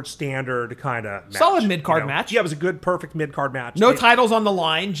straightforward, standard kind of match. Solid mid-card match. Yeah, it was a good, perfect mid-card match. No They- titles on the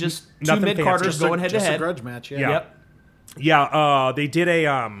line, just two Nothing fancy. mid-carders Just going head to Just a head. grudge match. Yeah. Yeah. Yep. Yeah, they did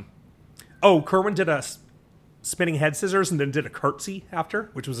a, Kerwin did a spinning head scissors and then did a curtsy after,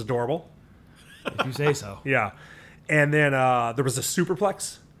 which was adorable. If you say so. Yeah. And then there was a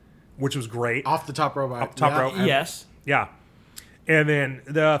superplex, which was great. Off the top rope. Off the top rope. Yes. Yeah. And then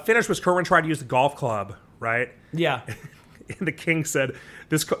the finish was Kerwin tried to use the golf club, right? Yeah. And the king said,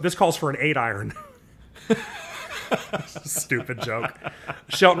 this calls for an 8-iron. Stupid joke.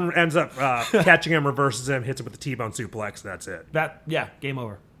 Shelton ends up catching him, reverses him, hits him with the T-bone suplex, and that's it. Game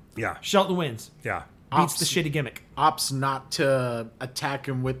over. Yeah. Shelton wins. Yeah. Beats the shitty gimmick. Opts not to attack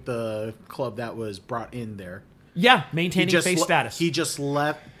him with the club that was brought in there. Yeah, maintaining face le- status. He just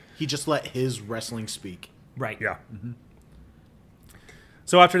let his wrestling speak. Right. Yeah.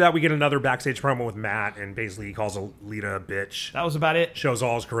 So after that, we get another backstage promo with Matt, and basically he calls Alita a bitch, That was about it. shows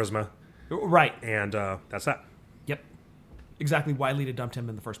all his charisma, Right. and that's that. Yep. Exactly why Lita dumped him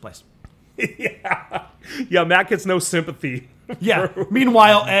in the first place. Yeah, Matt gets no sympathy. Yeah.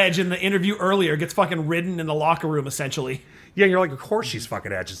 Meanwhile, Edge in the interview earlier gets fucking ridden in the locker room, essentially. Yeah, you're like, of course she's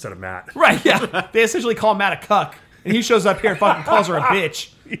fucking Edge instead of Matt. Right, yeah. They essentially call Matt a cuck. And he shows up here and fucking calls her a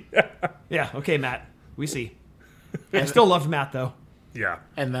bitch. Yeah, okay, Matt. We see. I still loved Matt, though. Yeah.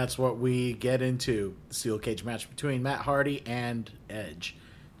 And that's what we get into, the steel cage match between Matt Hardy and Edge.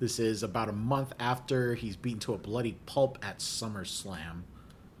 This is about a month after he's beaten to a bloody pulp at SummerSlam.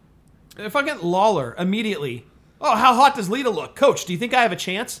 Fucking Lawler, immediately. Oh, how hot does Lita look? Coach, do you think I have a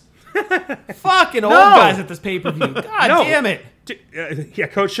chance? Fucking old guys at this pay-per-view. God No. damn it. Yeah,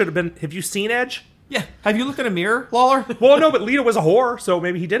 Coach should have been, have you seen Edge? Yeah. Have you looked in a mirror, Lawler? Well, no, but Lita was a whore, so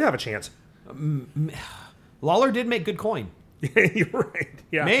maybe he did have a chance. Lawler did make good coin. You're right.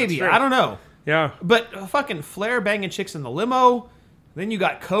 Yeah, Maybe. that's true. I don't know. Yeah. But fucking Flair banging chicks in the limo. Then you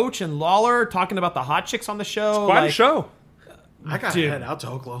got Coach and Lawler talking about the hot chicks on the show. Quite a show. I gotta Dude. head out to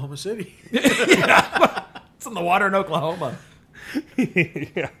Oklahoma City. It's in the water in Oklahoma.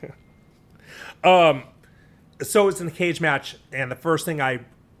 So it's in the cage match, and the first thing I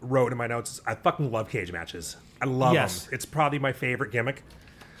wrote in my notes is I fucking love cage matches. I love Yes. them. It's probably my favorite gimmick.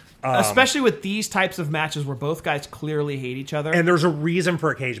 Especially with these types of matches where both guys clearly hate each other. And there's a reason for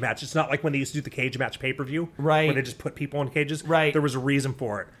a cage match. It's not like when they used to do the cage match pay-per-view. Right. Where they just put people in cages. Right. There was a reason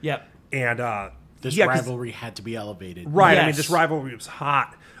for it. Yep. And This yeah, 'cause- rivalry had to be elevated. Right. I mean, Yes. this rivalry was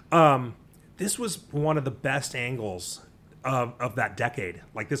hot. This was one of the best angles of that decade.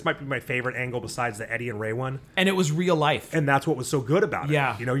 Like, this might be my favorite angle besides the Eddie and Ray one. And it was real life. And that's what was so good about it.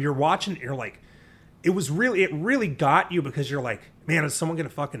 Yeah. You know, you're watching, you're like, it really got you because you're like, man, is someone going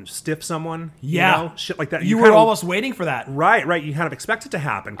to fucking stiff someone? Yeah. You know? Shit like that. You were kind of- almost waiting for that. Right. You kind of expect it to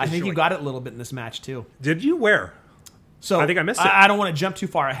happen. 'cause I think you're you like, got it a little bit in this match, too. Did you? Where? So I think I missed it. I don't want to jump too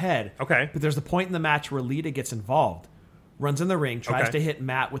far ahead. Okay. But there's the point in the match where Lita gets involved, runs in the ring, tries Okay. to hit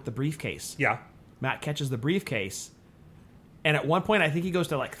Matt with the briefcase. Yeah. Matt catches the briefcase, and at one point I think he goes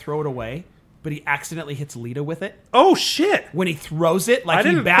to like throw it away, but he accidentally hits Lita with it. Oh, shit. When he throws it, like I he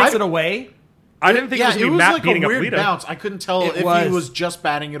didn't- bats I- it away. I didn't think Yeah, it was going to be Matt like beating a up weird Lita. bounce. I couldn't tell It if was. he was just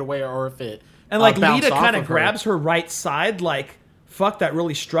batting it away or if it And like bounced Lita off kind of of her. grabs her right side, like, fuck, that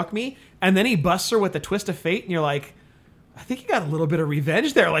really struck me. And then he busts her with the twist of fate, and you're like, I think he got a little bit of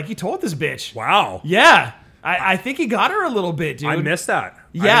revenge there. Like, he told this bitch. Wow. Yeah. I think he got her a little bit, dude. I missed that. I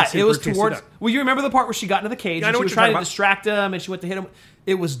Yeah, didn't see it was Briefcase do towards. that. Well, you remember the part where she got into the cage Yeah, I and know she what was you're trying to talking about. distract him and she went to hit him.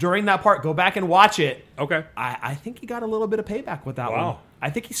 It was during that part. Go back and watch it. Okay. I think he got a little bit of payback with that Wow. one. I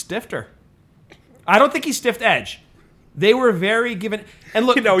think he stiffed her. I don't think he stiffed Edge. They were very given. And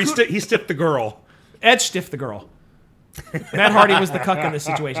look, No, he stiffed the girl. Edge stiffed the girl. Matt Hardy was the cuck in this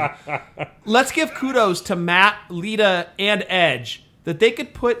situation. Let's give kudos to Matt, Lita, and Edge that they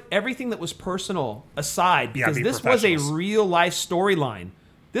could put everything that was personal aside because be this was a professionals. real life storyline.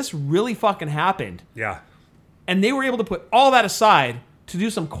 This really fucking happened. Yeah. And they were able to put all that aside to do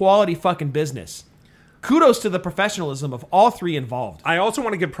some quality fucking business. Kudos to the professionalism of all three involved. I also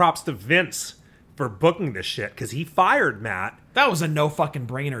want to give props to Vince for booking this shit because he fired Matt. That was a no fucking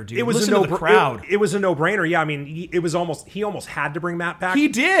brainer, dude. It was Listen a no to the crowd. It was a no brainer. Yeah, I mean, he almost had to bring Matt back. He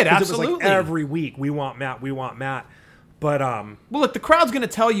did, 'Cause It was absolutely. like every week we want Matt. But Well, look, the crowd's going to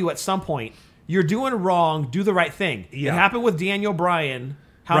tell you at some point, you're doing wrong, do the right thing. Yeah. It happened with Daniel Bryan.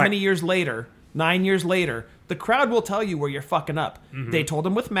 How Right. many years later? 9 years later. The crowd will tell you where you're fucking up. Mm-hmm. They told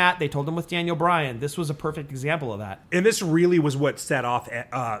him with Matt. They told him with Daniel Bryan. This was a perfect example of that. and this really was what set off.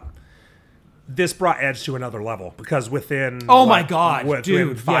 This brought Edge to another level because within Oh my God, within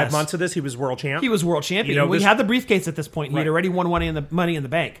dude, 5 yes. months of this, he was world champ. He was world champion. You know, we this- had the briefcase at this point. He had Right. already won money in the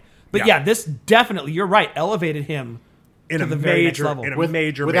bank. But Yeah. yeah, this definitely, you're right, elevated him in to a the very next major, level. in a With-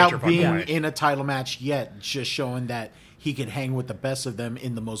 major, without major being fucking way. in a title match yet, just showing that he could hang with the best of them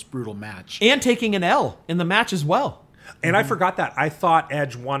in the most brutal match. And taking an L in the match as well. And I forgot that. I thought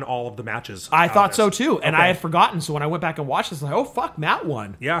Edge won all of the matches. I out of thought this. so too, and Okay. I had forgotten. So when I went back and watched this, I was like, oh fuck, Matt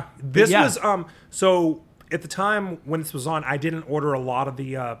won. Yeah, this yeah. was so at the time when this was on, I didn't order a lot of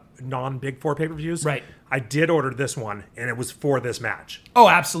the non Big Four pay per views. Right. I did order this one, and it was for this match. Oh,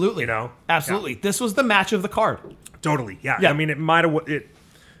 absolutely. You know? absolutely. This was the match of the card. Totally. Yeah. Yeah. I mean, it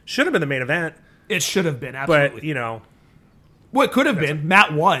should have been the main event, It should have been absolutely. but you know, Well, it could have been.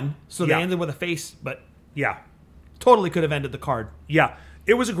 Matt won, so they Yeah. ended with a face, but yeah, totally could have ended the card. yeah.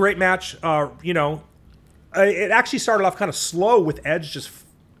 It was a great match. You know, it actually started off kind of slow with Edge just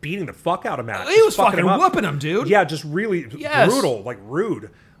beating the fuck out of Matt. He just was fucking him up. whooping him, dude. Yeah, just really Yes. brutal, like rude.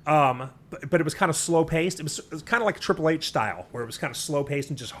 But it was kind of slow paced. It was kind of like Triple H style, where it was kind of slow paced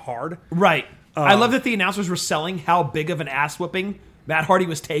and just hard. Right. I love that the announcers were selling how big of an ass whooping Matt Hardy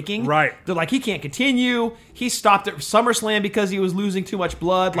was taking. Right. They're like, he can't continue. He stopped at SummerSlam because he was losing too much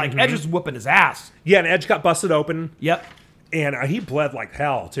blood. Like, Edge was whooping his ass. Yeah, and Edge got busted open, Yep. and he bled like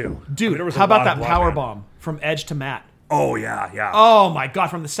hell too. Dude, I mean, there was a how about lot that of blood, power man. bomb from Edge to Matt? Oh yeah, yeah, Oh my God,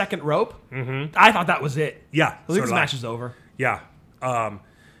 from the second rope? Mm-hmm. I thought that was it. yeah. I think so this did I. match is over. Yeah.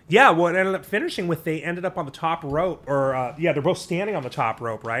 Yeah, well, it ended up finishing with they ended up on the top rope, or they're both standing on the top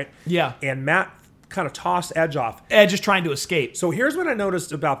rope, right? Yeah. And Matt kind of tossed Edge off. Edge is trying to escape. So here's what I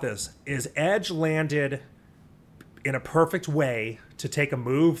noticed about this: is Edge landed in a perfect way to take a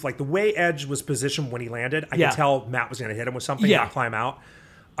move. Like the way Edge was positioned when he landed, I Yeah. could tell Matt was going to hit him with something, Yeah. not climb out.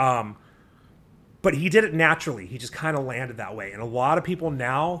 But he did it naturally. He just kind of landed that way. And a lot of people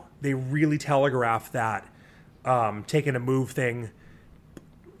now, they really telegraph that taking a move thing.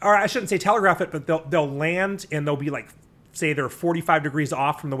 Or I shouldn't say telegraph it, but they'll land and they'll be like say they're 45 degrees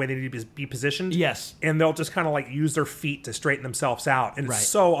off from the way they need to be positioned. Yes. And they'll just kind of like use their feet to straighten themselves out. And Right. it's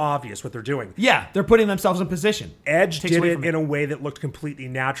so obvious what they're doing. Yeah, they're putting themselves in position. Edge Takes did away it from in a way that looked completely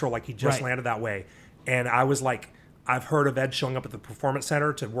natural, like he just Right. landed that way. And I was like, I've heard of Edge showing up at the Performance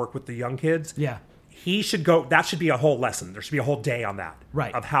Center to work with the young kids. Yeah. He should go, that should be a whole lesson. There should be a whole day on that.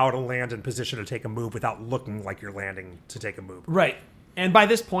 Right. Of how to land in position to take a move without looking like you're landing to take a move. Right. And by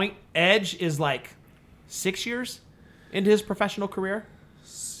this point, Edge is like 6 years into his professional career.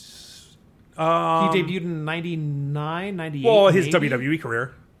 He debuted in 99, 98. Well, his maybe. WWE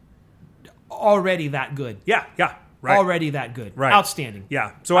career. Already that good. Yeah, yeah. Right. Already that good. Right. Outstanding.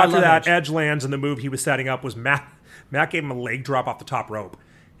 Yeah. So I after love that, Edge. Edge lands, and the move he was setting up was Matt gave him a leg drop off the top rope.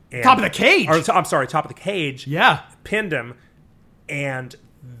 And, Top of the cage. I'm sorry, top of the cage. Yeah. Pinned him, and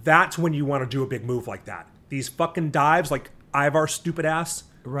that's when you want to do a big move like that. These fucking dives, like Ivar stupid ass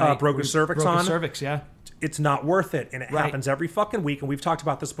broke his cervix Broke on. his cervix, yeah. It's not worth it, and it Right. happens every fucking week. And we've talked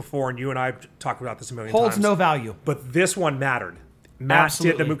about this before, and you and I have talked about this a million Holds times. no value. But this one mattered. Matt did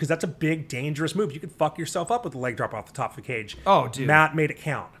Absolutely. the move because that's a big, dangerous move. You could fuck yourself up with a leg drop off the top of the cage. Oh, dude. Matt made it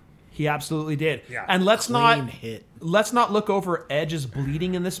count. He absolutely did. Yeah. And let's Clean not hit. look over Edge's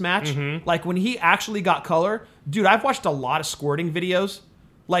bleeding in this match. Mm-hmm. Like when he actually got color, dude, I've watched a lot of squirting videos.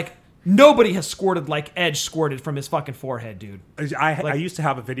 Like nobody has squirted like Edge squirted from his fucking forehead, dude. I used to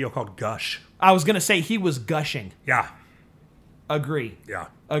have a video called Gush. I was gonna say he was gushing. Yeah. Agree. Yeah.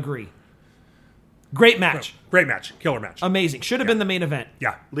 Agree. Great match. Great match. Killer match. Amazing. Should have been the main event.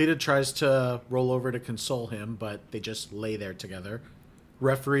 Yeah. Lita tries to roll over to console him, but they just lay there together.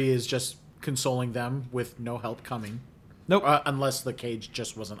 Referee is just consoling them with no help coming. Nope. Unless the cage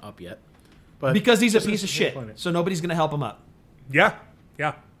just wasn't up yet. But Because he's a just piece of shit. disappointed. So nobody's gonna help him up. Yeah.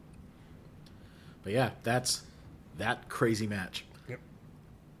 Yeah. But yeah, that's that crazy match. Yep.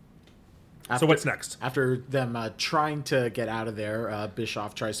 After, So what's next? After them trying to get out of there,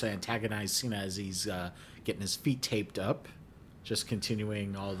 Bischoff tries to antagonize Cena as he's getting his feet taped up, just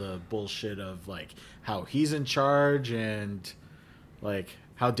continuing all the bullshit of like how he's in charge and like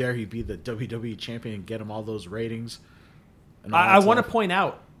how dare he be the WWE champion and get him all those ratings. And all I that want to stuff. point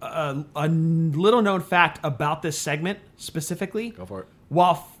out a little known fact about this segment specifically. Go for it.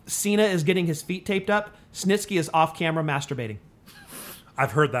 While Cena is getting his feet taped up, Snitsky is off camera masturbating.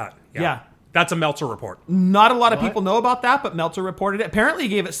 I've heard that. Yeah. That's a Meltzer report. Not a lot of people know about that, but Meltzer reported it. Apparently, he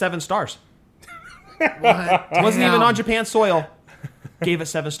gave it 7 stars. Wasn't even on Japan soil. Gave it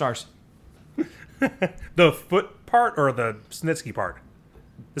 7 stars. The foot part or the Snitsky part?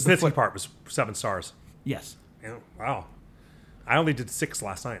 The Snitsky foot. part was 7 stars. Yes. Yeah, wow. I only did 6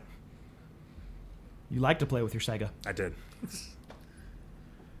 last night. You like to play with your Sega. I did.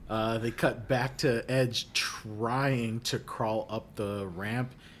 They cut back to Edge trying to crawl up the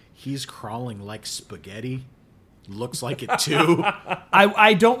ramp. He's crawling like spaghetti. Looks like it too.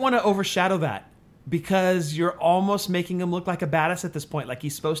 I don't want to overshadow that because you're almost making him look like a badass at this point. Like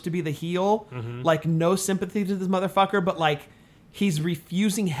he's supposed to be the heel. Like no sympathy to this motherfucker, but like he's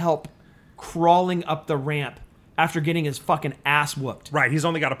refusing help crawling up the ramp after getting his fucking ass whooped. Right, he's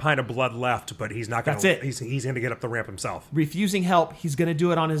only got a pint of blood left, but he's not going to... That's it. He's going to get up the ramp himself. Refusing help. He's going to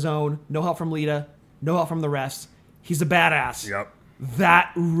do it on his own. No help from Lita. No help from the rest. He's a badass. Yep.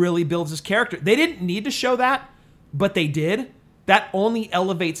 That really builds his character. They didn't need to show that, but they did. That only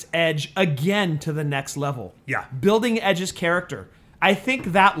elevates Edge again to the next level. Yeah. Building Edge's character. I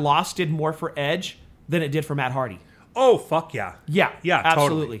think that loss did more for Edge than it did for Matt Hardy. Oh, fuck yeah. Yeah. Yeah,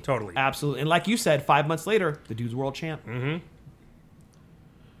 absolutely. Totally. Absolutely. And like you said, 5 months later, the dude's world champ.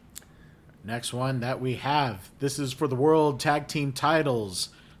 Next one that we have. This is for the World Tag Team titles.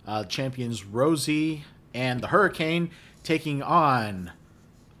 Champions Rosie and the Hurricane taking on,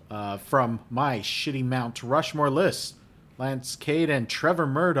 from my shitty Mount Rushmore list, Lance Cade and Trevor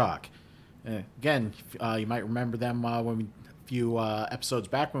Murdoch. Again, you might remember them when we few episodes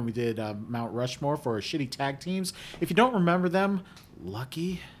back when we did Mount Rushmore for shitty tag teams. If you don't remember them,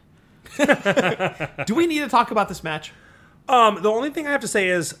 lucky. Do we need to talk about this match? The only thing I have to say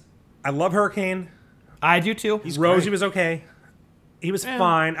is I love Hurricane. I do too. Rosie great. was okay. He was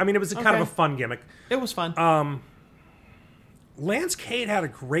fine. I mean, it was kind of Okay. a fun gimmick. It was fun. Lance Cade had a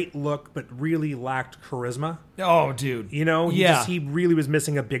great look, but really lacked charisma. Oh, dude. You know, Yeah. he really was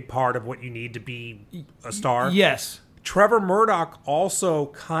missing a big part of what you need to be a star. Yes. Trevor Murdoch also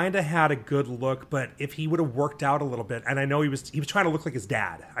kind of had a good look, but if he would have worked out a little bit, and I know he was trying to look like his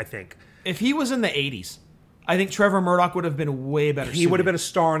dad, I think. If he was in the 80s, I think Trevor Murdoch would have been way better. He would have been a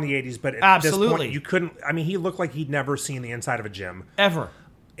star in the 80s, but at this Absolutely. point, you couldn't. I mean, he looked like he'd never seen the inside of a gym. Ever.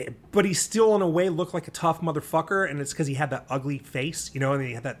 but he still in a way looked like a tough motherfucker, and it's because he had that ugly face, you know, and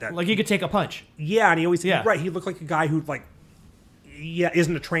he had that Like he could take a punch. yeah, and he always Yeah. right. He looked like a guy who like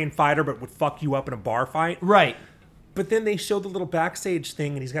isn't a trained fighter, but would fuck you up in a bar fight. Right. But then they showed the little backstage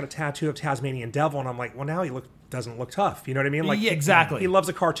thing, and he's got a tattoo of Tasmanian Devil, and I'm like, well, now he doesn't look tough. You know what I mean? Like, Yeah, exactly. He loves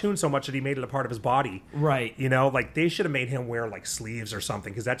a cartoon so much that he made it a part of his body. Right. You know, like they should have made him wear like sleeves or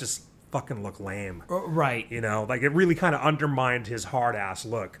something, because that just fucking looked lame. Right. You know, like it really kind of undermined his hard ass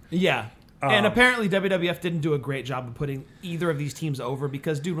look. Yeah. And apparently WWF didn't do a great job of putting either of these teams over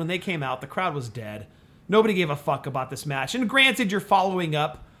because, dude, when they came out, the crowd was dead. Nobody gave a fuck about this match. And granted, you're following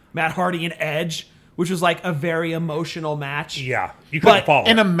up Matt Hardy and Edge, which was like a very emotional match. Yeah, you couldn't But- follow.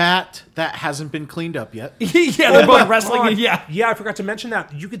 In a mat that hasn't been cleaned up yet. Yeah, they're both wrestling. God. Yeah. Yeah, I forgot to mention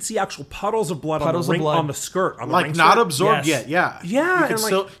that. You could see actual puddles of blood Puddles on of the ring, blood. on the skirt, on the Like ring not skirt. absorbed Yes. yet. Yeah. Yeah, You could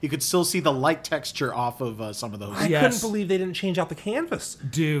and, like- still see the light texture off of some of those. I Yes. couldn't believe they didn't change out the canvas.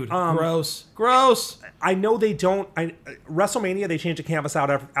 Dude, gross. Gross. I know they don't. WrestleMania, they change the canvas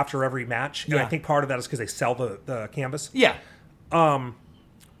out after every match, and Yeah. I think part of that is because they sell the canvas. Yeah.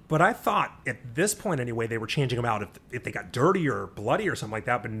 But I thought at this point anyway, they were changing them out if they got dirty or bloody or something like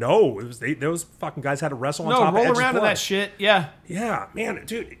that. But no, it was those fucking guys had to wrestle on No, top of roll Edge's around in blood. that shit. Yeah. Yeah, man,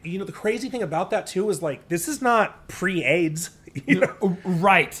 dude. You know the crazy thing about that too is like this is not pre-AIDS. You know?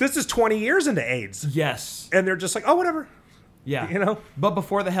 Right. This is 20 years into AIDS, Yes. and they're just like, oh, whatever. Yeah. You know? But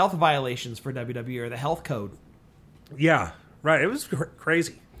before the health violations for WWE or the health code. Yeah, right. It was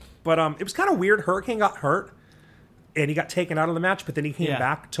crazy, but it was kind of weird. Hurricane got hurt, and he got taken out of the match, but then he came Yeah.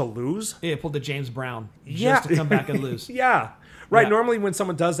 back to lose. Yeah, pulled the James Brown Yeah. just to come back and lose. Yeah, right. Yeah. Normally, when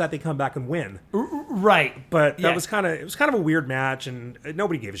someone does that, they come back and win. Right. But that Yeah. was kind of a weird match, and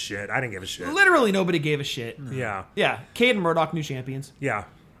nobody gave a shit. I didn't give a shit. Literally nobody gave a shit. Yeah, Yeah. Cade and Murdoch, new champions. yeah.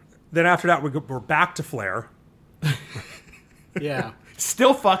 Then after that, we're back to Flair. Yeah.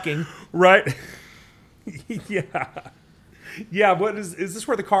 Still fucking. Right. Yeah. Yeah. What is this?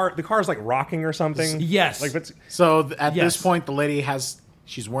 Where the car is like rocking or something? Yes. Like what's So at Yes. this point, the lady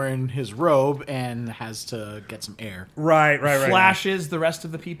she's wearing his robe and has to get some air. right. Flashes the rest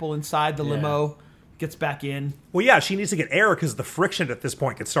of the people inside the limo. Gets back in. Well, yeah, she needs to get air because the friction at this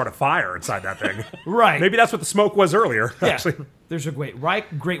point could start a fire inside that thing. Right. Maybe that's what the smoke was earlier. Yeah. Actually. There's a great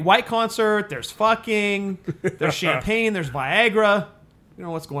white concert. There's fucking. There's champagne. There's Viagra. You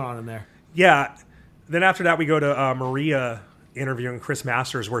know what's going on in there. Yeah. Then after that, we go to Maria interviewing Chris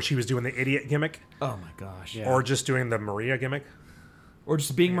Masters, where she was doing the idiot gimmick, Oh my gosh. Yeah. or just doing the Maria gimmick, Or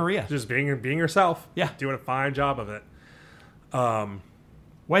just being Maria. just being herself. Yeah. Doing a fine job of it.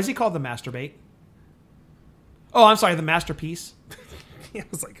 Why is he called the masturbate? Oh, I'm sorry, the masterpiece. I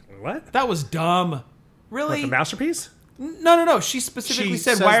was like, what? That was dumb. Really? The masterpiece? No. She specifically She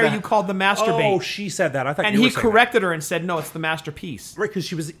said, says "Why are that. you called the masturbate?" Oh, she said that. I thought and you he were saying corrected her and said, "No, it's the masterpiece." that. Right, because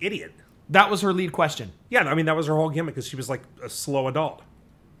she was an idiot. That was her lead question. Yeah, I mean, that was her whole gimmick, because she was like a slow adult.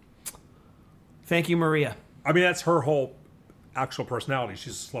 Thank you, Maria. I mean, that's her whole actual personality.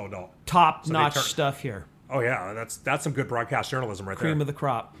 She's a slow adult. Top-notch turn- stuff here. Oh, yeah, that's some good broadcast journalism right Cream there. of the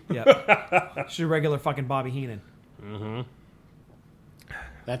crop. Yep. She's a regular fucking Bobby Heenan.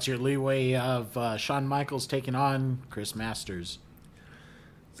 That's your leeway of Shawn Michaels taking on Chris Masters.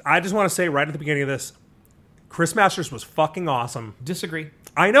 I just want to say right at the beginning of this, Chris Masters was fucking awesome. Disagree.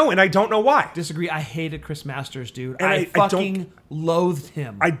 I know, and I don't know why. Disagree. I hated Chris Masters, dude. And I I fucking loathed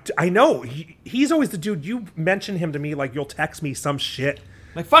him. I know. He's always the dude. You mention him to me like you'll text me some shit.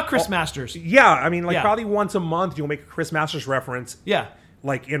 Like, fuck Chris Masters. Yeah, I mean, like Yeah. probably once a month you'll make a Chris Masters reference, Yeah.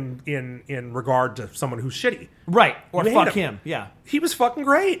 like in regard to someone who's shitty. Right. Or You hate fuck him. him. Yeah. He was fucking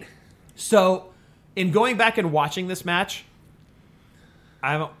great. So, in going back and watching this match,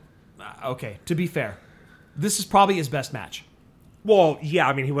 okay, to be fair, this is probably his best match. Well, yeah,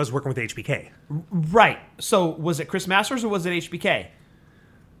 I mean, he was working with HBK. Right. So, was it Chris Masters or was it HBK?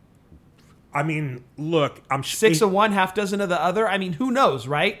 I mean, look, I'm Six of one, half dozen of the other. I mean, who knows,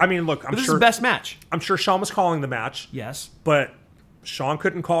 right? I mean, look, But this is the best match. I'm sure Sean was calling the match, Yes. but Sean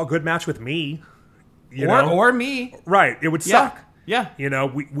couldn't call a good match with me. You Or know? or me. Right, it would Yeah. suck. Yeah. You know,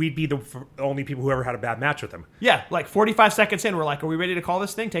 we'd be the only people who ever had a bad match with him. Yeah. Like 45 seconds in, we're like, are we ready to call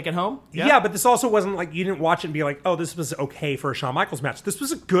this thing? Take it home? Yeah. But this also wasn't like you didn't watch it and be like, oh, this was okay for a Shawn Michaels match. This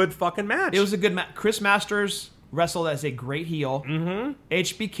was a good fucking match. It was a good match. Chris Masters wrestled as a great heel. Mm-hmm.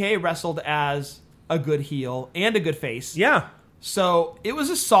 HBK wrestled as a good heel and a good face. Yeah. So it was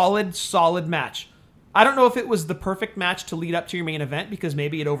a solid match. I don't know if it was the perfect match to lead up to your main event because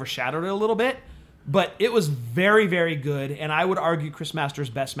maybe it overshadowed it a little bit, but it was very, very good. And I would argue Chris Masters'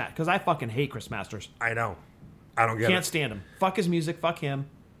 best match because I fucking hate Chris Masters. I know. I don't get Can't it. stand him. Fuck his music. Fuck him.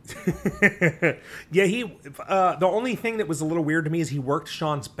 Yeah, the only thing that was a little weird to me is he worked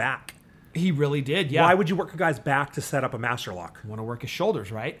Sean's back. He really did, yeah. Why would you work a guy's back to set up a master lock? Want to work his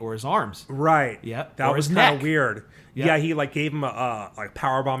shoulders, right? Or his arms. Right. Yep. That Or was his kind of neck. weird. Yep. Yeah, he like gave him a like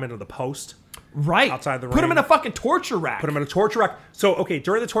power bomb into the post. Right. Outside the Put him ring. in a fucking torture rack. Put him in a torture rack. So, okay,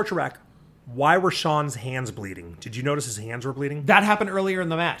 during the torture rack, why were Sean's hands bleeding? Did you notice his hands were bleeding? That happened earlier in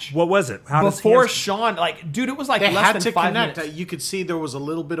the match. What was it? How Before does Sean, like, dude, it was like They less had than to 5 connect. minutes. You could see there was a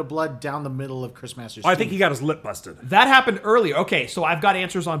little bit of blood down the middle of Chris Masters' I think teeth. he got his lip busted. That happened earlier. Okay, so I've got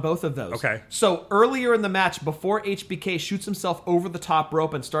answers on both of those. Okay. So earlier in the match, before HBK shoots himself over the top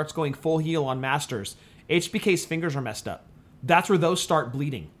rope and starts going full heel on Masters, HBK's fingers are messed up. That's where those start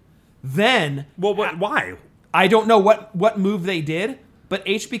bleeding. Then, Well, why? I don't know what move they did, but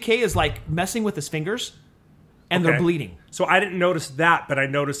HBK is like messing with his fingers, and they're Okay. bleeding. So I didn't notice that, but I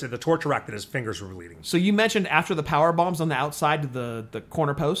noticed at the torture rack that his fingers were bleeding. So you mentioned after the power bombs on the outside of the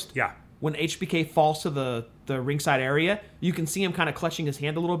corner post. Yeah. When HBK falls to the ringside area, you can see him kind of clutching his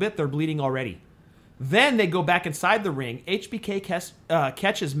hand a little bit. They're bleeding already. Then they go back inside the ring. HBK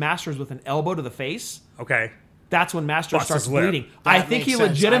catches Masters with an elbow to the face. Okay. That's when Masters Busts starts his lip. bleeding. That I think makes he sense. I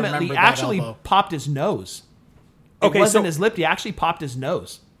legitimately remember that actually elbow. popped his nose. It Okay, wasn't so- his lip. He actually popped his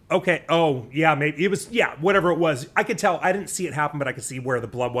nose. Okay. Oh, yeah, maybe. It was, yeah, whatever it was. I could tell. I didn't see it happen, but I could see where the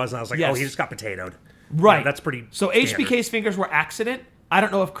blood was, and I was like, Yes. oh, he just got potatoed. Right. Yeah, that's pretty So standard. HBK's fingers were accident. I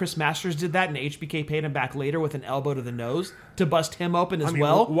don't know if Chris Masters did that and HBK paid him back later with an elbow to the nose to bust him open as I mean,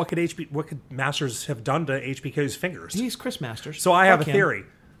 well. what could Masters have done to HBK's fingers? He's Chris Masters. So I have Fuck a him. theory.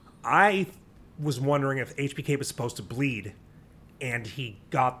 I was wondering if HBK was supposed to bleed, and he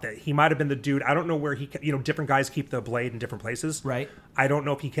got that. He might have been the dude. I don't know where he. Different guys keep the blade in different places. Right. I don't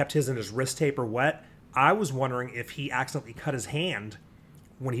know if he kept his in his wrist tape or what. I was wondering if he accidentally cut his hand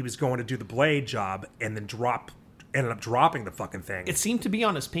when he was going to do the blade job, and then ended up dropping the fucking thing. It seemed to be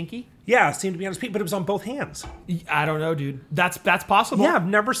on his pinky. Yeah, it seemed to be on his feet, but it was on both hands. I don't know, dude. That's possible. Yeah, I've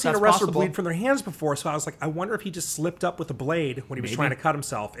never seen That's a wrestler possible. bleed from their hands before, so I was like, I wonder if he just slipped up with a blade when he was Maybe. trying to cut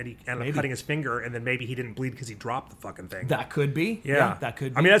himself, and he ended Maybe. up cutting his finger, and then maybe he didn't bleed because he dropped the fucking thing. That could be. yeah. That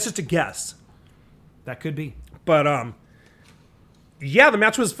could be. I mean, that's just a guess. that could be. But, yeah, the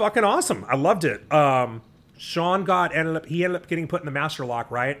match was fucking awesome. I loved it. Sean ended up getting put in the master lock,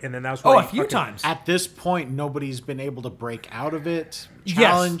 right? And then that was where Oh, a he few fucking- times. At this point, nobody's been able to break out of it. Yes,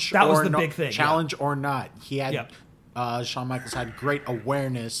 Challenge that was or the no- big thing, yeah. Challenge or not, he had Yep. Shawn Michaels had great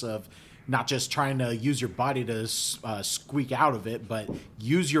awareness of not just trying to use your body to squeak out of it, but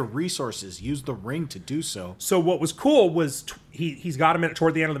use your resources, use the ring to do so. So what was cool was he's got him in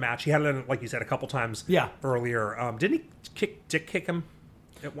toward the end of the match. He had it in, like you said, a couple times Yeah. earlier. Didn't he kick him?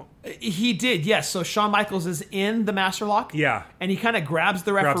 At one? He did, yes. So Shawn Michaels is in the master lock. Yeah. And he kind of grabs the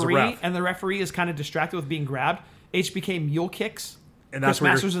Grabs the referee, ref. and the referee is kind of distracted with being grabbed. HBK mule kicks. And that's Chris where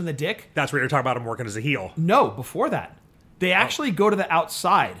you're- Masters in the dick. That's where you're talking about him working as a heel. No, before that. They actually go to the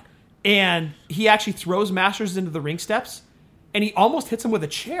outside, and he actually throws Masters into the ring steps, and he almost hits him with a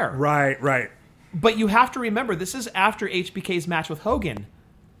chair. Right. But you have to remember, this is after HBK's match with Hogan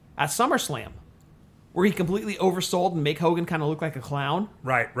at SummerSlam, where he completely oversold and make Hogan kind of look like a clown.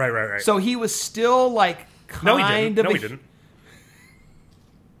 Right. So he was still like no, kind he didn't. of No, a- he didn't.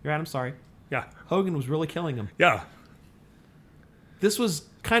 You're right, I'm sorry. Yeah. Hogan was really killing him. Yeah. This was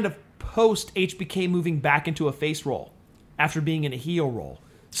kind of post HBK moving back into a face role after being in a heel role.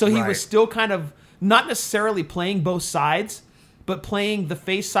 So he Right. was still kind of not necessarily playing both sides, but playing the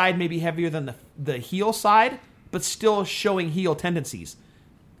face side maybe heavier than the heel side, but still showing heel tendencies.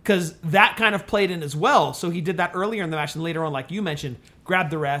 Because that kind of played in as well. So he did that earlier in the match, and later on, like you mentioned,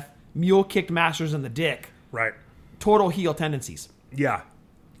 grabbed the ref, mule kicked Masters in the dick. Right. Total heel tendencies. Yeah.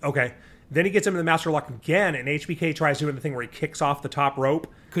 Okay. Then he gets him in the master lock again, and HBK tries doing the thing where he kicks off the top rope.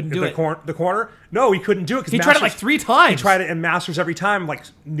 Couldn't in do the it. The corner. No, he couldn't do it because He tried it like 3 times. He tried it, and Masters every time like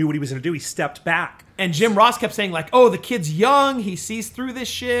knew what he was going to do. He stepped back. And Jim Ross kept saying, like, oh, the kid's young. He sees through this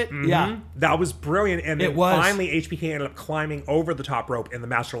shit. Yeah. That was brilliant. And then It was. finally, HBK ended up climbing over the top rope in the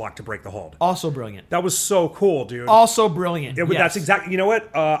master lock to break the hold. Also brilliant. That was so cool, dude. Also brilliant. That's Yes. exactly. You know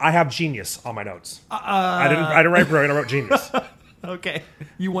what? I have genius on my notes. I didn't write brilliant. I wrote genius. Okay.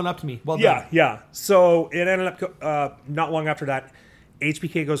 You one upped me. Well Yeah, done. yeah. So it ended up not long after that,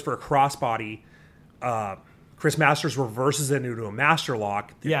 HBK goes for a crossbody. Chris Masters reverses it into a master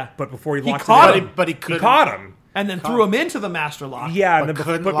lock. Yeah. But before he He locks caught it in, him. But he he couldn't. caught him. And then threw him into the master lock. Yeah, But and then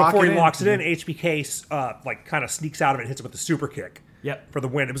couldn't but lock before it he in. locks it in, HBK like kind of sneaks out of it and hits it with a super kick. Yep. For the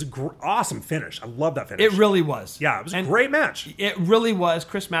win. It was an awesome finish. I love that finish. It really was. Yeah, it was a And great match. It really was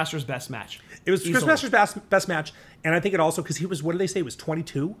Chris Masters' best match. It was Chris Easily. Masters' best match, and I think it also because he was, what did they say, he was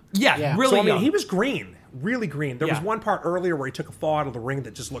 22? Yeah, Yeah. really So I mean, young. he was green really green. There was Yeah. one part earlier where he took a fall out of the ring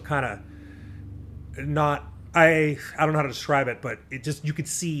that just looked kind of not. I don't know how to describe it, but it just you could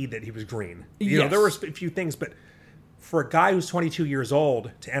see that he was green. You know, Yes. there were a few things, but for a guy who's 22 years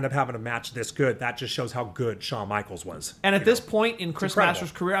old to end up having a match this good, that just shows how good Shawn Michaels was. And at this point in Chris incredible.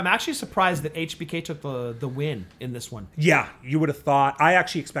 Masters' career, I'm actually surprised that HBK took the win in this one. Yeah, you would have thought. I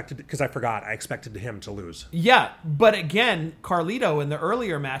actually expected, because I forgot, I expected him to lose. Yeah, but again, Carlito in the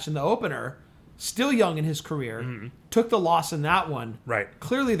earlier match, in the opener, still young in his career, took the loss in that one. Right.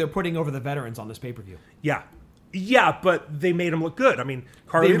 Clearly, they're putting over the veterans on this pay-per-view. Yeah. Yeah, but they made him look good. I mean,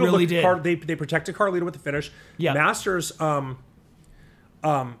 Carlito They really did. They protected Carlito with the finish. Yeah. Masters,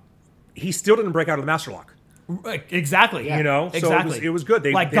 he still didn't break out of the master lock. Exactly. You know, exactly. so it was good.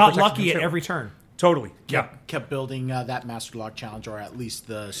 They got protected lucky him at too. every turn. Totally. Yeah. Kept building that Master Lock challenge, or at least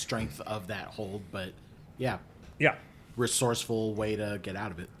the strength of that hold. But yeah, Yeah. resourceful way to get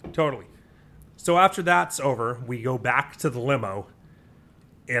out of it. Totally. So after that's over, we go back to the limo,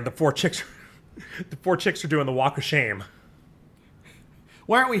 and the four chicks are doing the walk of shame.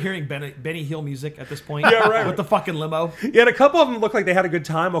 Why aren't we hearing Benny Hill music at this point? Yeah, right. With the fucking limo. Yeah, and a couple of them look like they had a good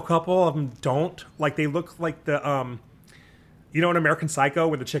time. A couple of them don't. Like they look like the you know, in American Psycho,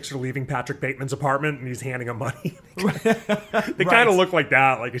 when the chicks are leaving Patrick Bateman's apartment and he's handing them money. They kind of look like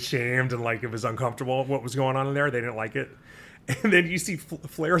that, like ashamed and like it was uncomfortable what was going on in there. They didn't like it. And then you see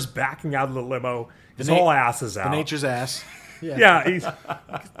Flair's backing out of the limo. His whole ass is out. The nature's ass. Yeah, he's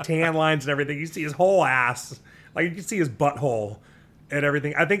tan lines and everything. You see his whole ass. Like you can see his butthole and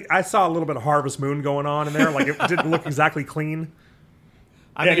everything. I think I saw a little bit of Harvest Moon going on in there. Like it didn't look exactly clean.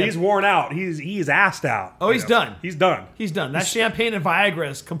 I Yeah, mean, he's worn out. He's assed out. Oh, he's done. He's done. He's done. That champagne and Viagra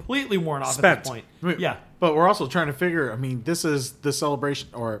is completely worn off Spent. at this point. Wait, Yeah. But we're also trying to figure, I mean, this is the celebration,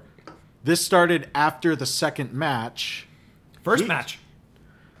 or this started after the second match. First match.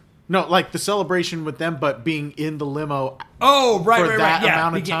 No, like the celebration with them, but being in the limo. Oh, right, For right, that right. Yeah.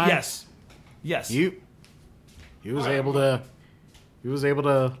 amount of time? Yes. Yes. He was able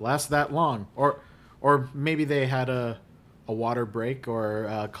to last that long, or maybe they had a water break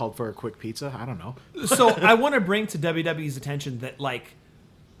or called for a quick pizza. I don't know. So I want to bring to WWE's attention that, like,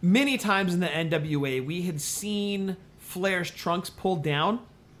 many times in the NWA, we had seen Flair's trunks pulled down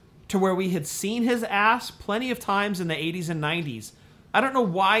to where we had seen his ass plenty of times in the 80s and 90s. I don't know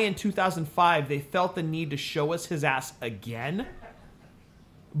why in 2005 they felt the need to show us his ass again,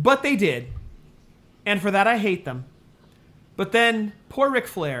 but they did. And for that, I hate them. But then poor Ric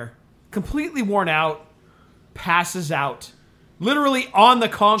Flair, completely worn out, passes out. Literally on the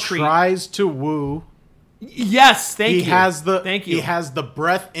concrete. Tries to woo. Yes, thank you. Thank you. He has the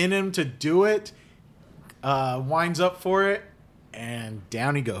breath in him to do it. Winds up for it, and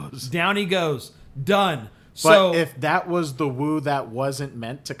down he goes. Down he goes. Done. But So if that was the woo that wasn't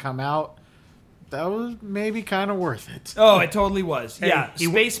meant to come out, that was maybe kind of worth it. oh, it totally was. Yeah, he-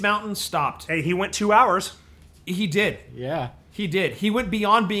 Space Mountain stopped. Hey, he went 2 hours. He did. Yeah. He did. He went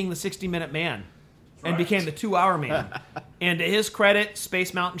beyond being the 60-minute man and became the 2-hour man. And to his credit,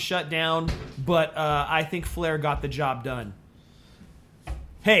 Space Mountain shut down, but I think Flair got the job done.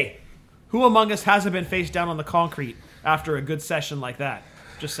 Hey, who among us hasn't been face down on the concrete after a good session like that?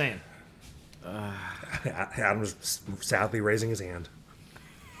 Just saying. Adam's sadly raising his hand.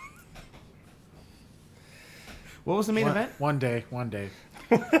 What was the main event? One day.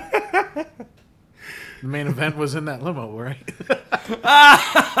 The main event was in that limo, right?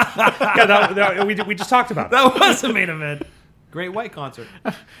 Yeah, we just talked about that. That was the main event. Great White concert.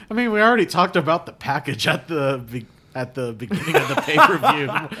 I mean, we already talked about the package at the beginning of the pay-per-view.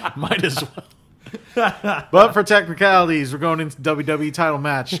 Might as well. But for technicalities, we're going into WWE title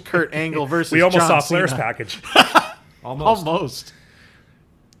match. Kurt Angle versus We almost John saw Cena. Flair's package. Almost.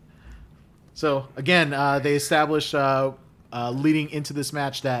 So again, they established leading into this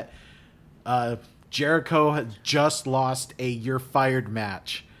match that Jericho had just lost a "You're Fired"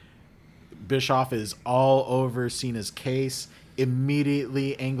 match. Bischoff is all over Cena's case.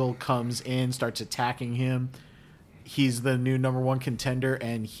 Immediately, Angle comes in, starts attacking him. He's the new number one contender,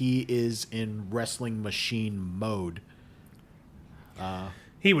 and he is in wrestling machine mode.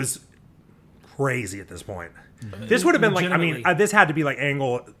 He was crazy at this point. This would have been like, I mean, Legitimately. this had to be like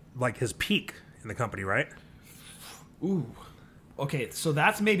Angle, like his peak in the company, right? Okay, so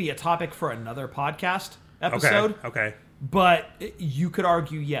that's maybe a topic for another podcast episode. Okay. But you could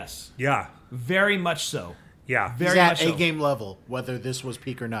argue yes. Yeah. Very much so. Yeah. Very He's at much so. A-game level, whether this was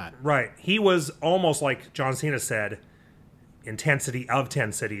peak or not. Right. He was almost like John Cena said, intensity of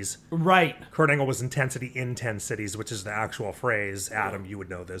 10 cities. Right. Kurt Angle was intensity in 10 cities, which is the actual phrase. Adam, you would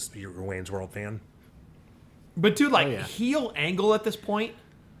know this. You're a Wayne's World fan. But dude, like yeah. heel Angle at this point,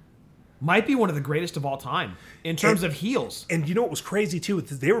 Might be one of the greatest of all time in terms of heels. And you know what was crazy too?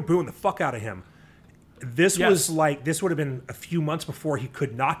 They were booing the fuck out of him. This Yes. this would have been a few months before he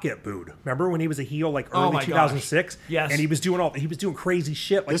could not get booed. Remember when he was a heel like Oh early my 2006? gosh. Yes. And he was doing crazy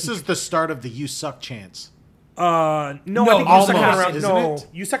shit. Like This is the start of the "you suck" chants. no, I think almost, Usyk been around. isn't No, it?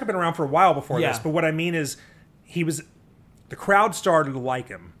 Usyk had been around for a while before Yeah. this. But what I mean is, the crowd started to like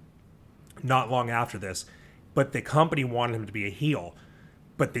him not long after this, but the company wanted him to be a heel.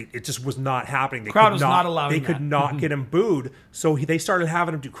 But it just was not happening. They Crowd could was not allowing They that. could not get him booed, so they started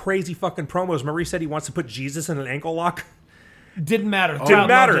having him do crazy fucking promos. Remember, he said he wants to put Jesus in an ankle lock. Didn't matter. Didn't Crowd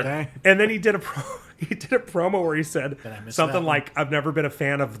matter. loved it. Dang. And then he did a promo where he said I missed something that one? like, "I've never been a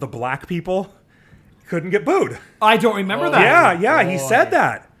fan of the black people." Couldn't get booed. I don't remember that. Yeah, he said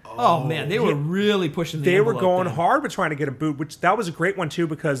that. Oh man, they were really pushing the They were envelope going then. hard with trying to get him booed, which that was a great one too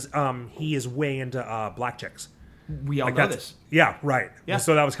because he is way into black chicks. We all know That's- this. Yeah, right. Yeah.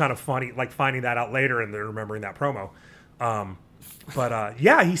 So that was kind of funny, like finding that out later and then remembering that promo. But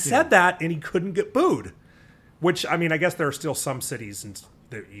yeah, he said that and he couldn't get booed. Which, I mean, I guess there are still some cities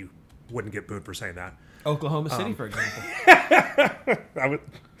that you wouldn't get booed for saying that. Oklahoma City, for example.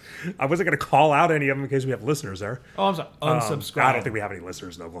 I wasn't going to call out any of them in case we have listeners there. Oh, I'm sorry. Unsubscribe. I don't think we have any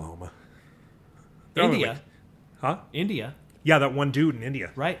listeners in Oklahoma. They're only India. like- huh? India, Yeah, that one dude in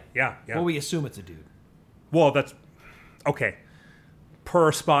India. right? Yeah. Well, we assume it's a dude. Well, that's okay.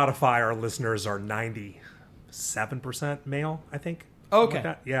 Per Spotify, our listeners are 97% male, I think. Something Okay. like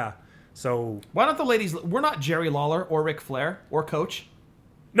that. Yeah. So Why don't the ladies? We're not Jerry Lawler or Ric Flair or Coach.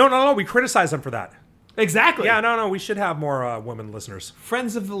 no. We criticize them for that. Exactly. Yeah, no. We should have more women listeners.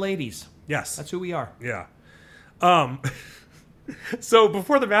 Friends of the ladies. Yes. That's who we are. Yeah. So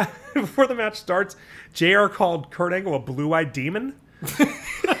before the match starts, JR called Kurt Angle a blue-eyed demon.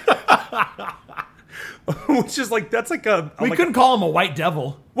 Which is like that's like a We like couldn't call him a white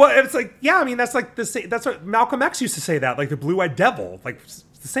devil. well, it's like yeah, I mean that's like the same. That's what Malcolm X used to say that, like the blue-eyed devil, like it's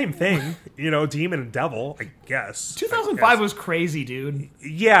the same thing, demon and devil, I guess. 2005 was crazy, dude.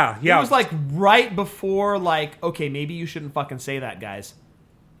 yeah. It was like right before, like, okay, maybe you shouldn't fucking say that, guys.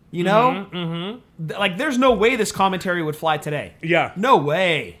 You know? Mm-hmm. Like, there's no way this commentary would fly today. yeah, No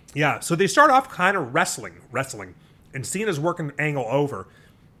way. yeah. So they start off kind of wrestling, and Cena's working Angle over.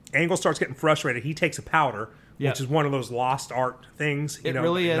 Angle starts getting frustrated. He takes a powder, Yep. which is one of those lost art things. It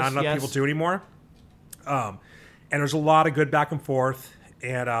really is, Not enough yes. people do anymore. And there's a lot of good back and forth.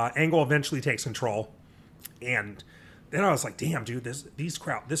 And Angle eventually takes control. And then I was like, damn, dude, this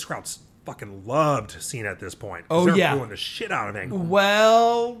crowd's fucking loved Cena at this point. 'Cause Oh, they're yeah. booing the shit out of Angle.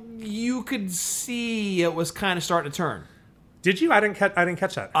 Well, you could see it was kind of starting to turn. Did you? I didn't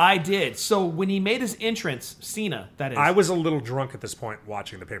catch that. I did. So when he made his entrance, Cena, that is. I was a little drunk at this point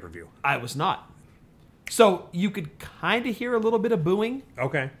watching the pay-per-view. I was not. So you could kind of hear a little bit of booing.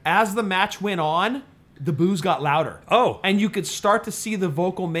 Okay. As the match went on, the boos got louder. Oh. And you could start to see the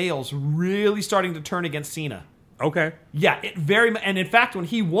vocal males really starting to turn against Cena. Okay. Yeah, and in fact, when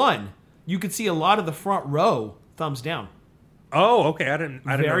he won, you could see a lot of the front row thumbs down. Oh, okay. I didn't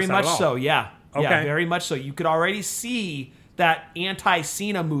Very notice that much at all. so, yeah. Okay. Yeah, very much so. You could already see that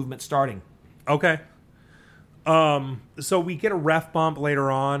anti-Cena movement starting. Okay. So we get a ref bump later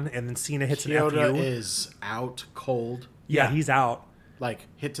on, and then Cena hits an Kyoto FU. is out cold, Yeah, Yeah. he's out. like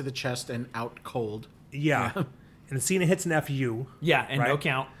hit to the chest and out cold. Yeah. And then Cena hits an FU. Yeah, and no Right.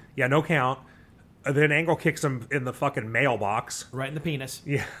 count. Yeah, no count. And then Angle kicks him in the fucking mailbox. Right in the penis.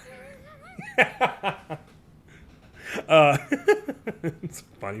 Yeah. It's a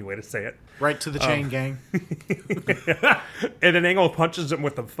funny way to say it. Right to the chain gang. And then Angle punches him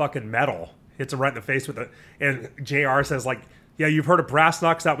with the fucking metal. Hits him right in the face with it. And JR says, like, yeah, you've heard of brass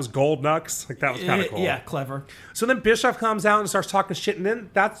knucks. That was gold knucks. Like, that was kind of cool. Yeah, clever. So then Bischoff comes out and starts talking shit. And then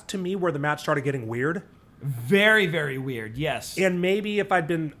that's, to me, where the match started getting weird. Very, very weird, yes. And maybe if I'd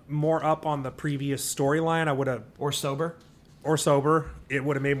been more up on the previous storyline, I would have, Or sober. or sober, it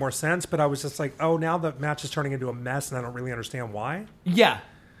would have made more sense. But I was just like, oh, now the match is turning into a mess, and I don't really understand why. Yeah.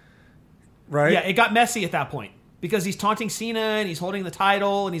 Right? Yeah, it got messy at that point. Because he's taunting Cena, and he's holding the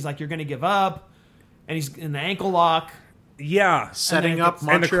title, and he's like, you're going to give up. And he's in the ankle lock. Yeah. Setting then up and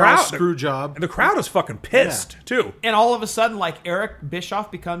the Montreal crowd- screw job. And the crowd is fucking pissed, too. And all of a sudden, like, Eric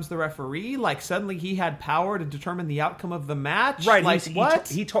Bischoff becomes the referee. Like, suddenly he had power to determine the outcome of the match. Right. Like, what?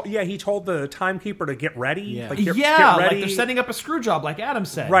 He told the timekeeper to get ready. Yeah. Like, get yeah, ready. like they're setting up a screw job, like Adam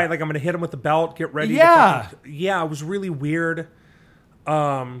said. Right, like I'm going to hit him with the belt, get ready. Yeah. Yeah, it was really weird.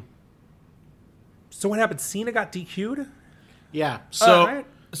 So what happened? Cena got DQ'd? Yeah. So Right?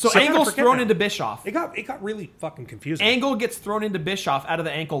 So I kinda Angle's forget thrown now. into Bischoff. It got really fucking confusing. Angle gets thrown into Bischoff out of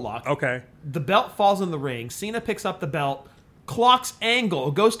the ankle lock. Okay. The belt falls in the ring. Cena picks up the belt, clocks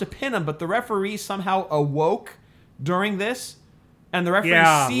Angle, goes to pin him, but the referee somehow awoke during this, and the referee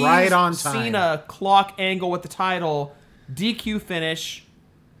sees right on time. Cena clock Angle with the title, DQ finish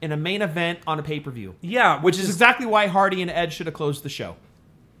in a main event on a pay-per-view. Yeah, Which is exactly why Hardy and Edge should have closed the show.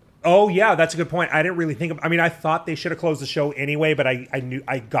 Oh yeah, that's a good point. I didn't really think of. I mean, I thought they should have closed the show anyway, but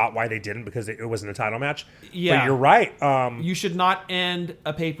I got why they didn't because it wasn't a title match. Yeah. But you're right. You should not end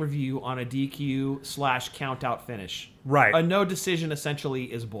a pay-per-view on a DQ/count-out finish. Right. A no decision essentially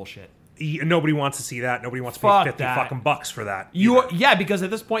is bullshit. Nobody wants to see that. Nobody wants to Fuck pay 50 that. fucking bucks for that. Yeah, because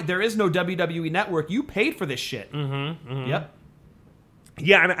at this point there is no WWE network. You paid for this shit. Mm-hmm. Yep.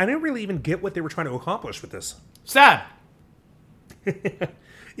 Yeah, and I didn't really even get what they were trying to accomplish with this. Sad.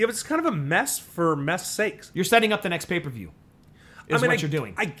 It was kind of a mess for mess sakes. You're setting up the next pay-per-view. Is what you're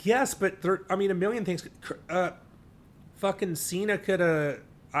doing. I guess, but a million things. Fucking Cena could have.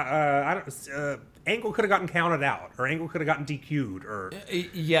 Angle could have gotten counted out, or Angle could have gotten DQ'd, or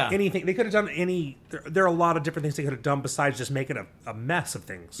Yeah. anything. They could have done any. There are a lot of different things they could have done besides just making a mess of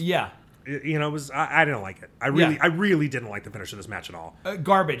things. Yeah. You know, it was. I didn't like it. I really didn't like the finish of this match at all.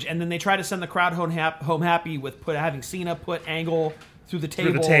 Garbage. And then they try to send the crowd home happy with having Cena put Angle through the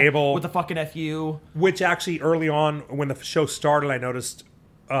table with the fucking FU. Which actually, early on when the show started, I noticed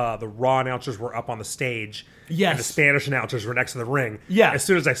the Raw announcers were up on the stage. Yes. And the Spanish announcers were next to the ring. Yeah. As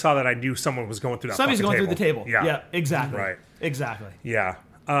soon as I saw that, I knew someone was going through that. Somebody's going fucking through the table. Yeah. Exactly. Right. Exactly. Yeah.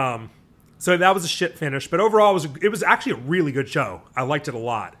 So that was a shit finish, but overall, it was actually a really good show. I liked it a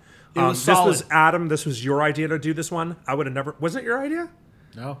lot. It was this solid. was Adam. This was your idea to do this one. I would have never. Wasn't it your idea?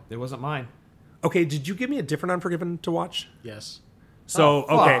 No. It wasn't mine. Okay. Did you give me a different Unforgiven to watch? Yes. So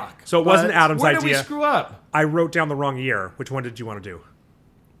Oh, okay. fuck. So it wasn't But Adam's Where did idea. we screw up? I wrote down the wrong year. Which one did you want to do?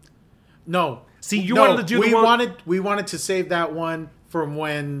 No. See, you No, wanted to do we the one. we wanted to save that one from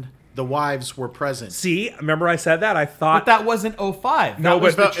when the wives were present. See, remember I said that? I thought But that wasn't 05. No, that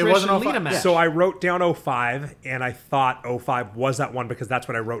was but the it Trish wasn't and 05. Lita match. So I wrote down 05, and I thought 05 was that one because that's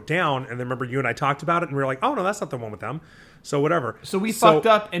what I wrote down. And then remember you and I talked about it, and we were like, oh, no, that's not the one with them. So whatever. So we fucked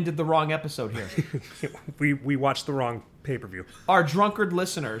up and did the wrong episode here. We watched the wrong pay-per-view. Our drunkard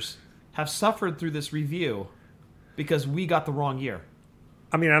listeners have suffered through this review because we got the wrong year.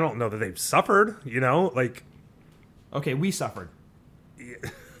 I mean, I don't know that they've suffered, you know? Like, Okay, we suffered.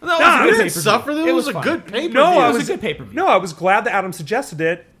 No, I it was a good didn't pay-per-view. suffer. It was a fine. good pay-per-view. No, I It was was- a good pay-per-view. no, I was glad that Adam suggested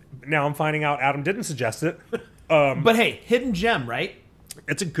it. Now I'm finding out Adam didn't suggest it. But hey, hidden gem, right?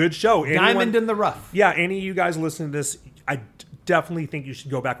 It's a good show. Diamond in the rough. Yeah, any of you guys listening to this, I definitely think you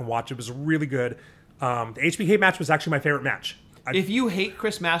should go back and watch it. It was really good. The HBK match was actually my favorite match. If you hate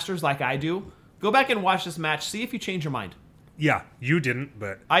Chris Masters like I do, go back and watch this match. See if you change your mind. Yeah, you didn't,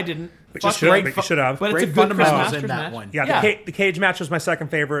 but I didn't. But you Fuck should, great but you should have. But it's a Great good Chris fundamentals Masters in that match. one. Yeah, the cage match was my second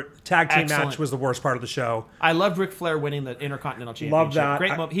favorite. Tag team match Excellent. was the worst part of the show. I loved Ric Flair winning the Intercontinental Championship. Love that.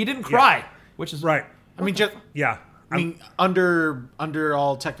 Great I- moment. He didn't yeah. cry, which is Right. I mean, just Yeah. I mean, under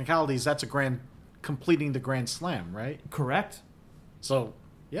all technicalities, that's completing the Grand Slam, right? correct. So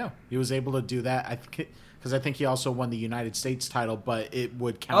yeah, he was able to do that. Because I think he also won the United States title, but it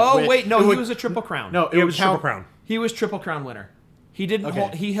would count. Oh with- wait, no, it he would- was a Triple Crown. No, It would was Triple count- Crown. He was Triple Crown winner. He didn't Okay.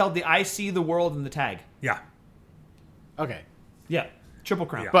 hold. He held the IC, the World, and the tag. Yeah. Okay, Yeah, Triple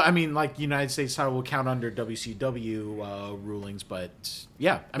Crown. Yeah. but I mean, like United States title will count under WCW rulings, but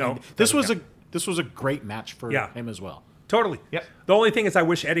yeah, I No, mean, this doesn't was this was a great match for Yeah. him as well. Totally. Yep. The only thing is I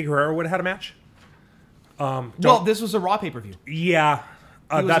wish Eddie Guerrero would have had a match. Well, this was a Raw pay-per-view, Yeah.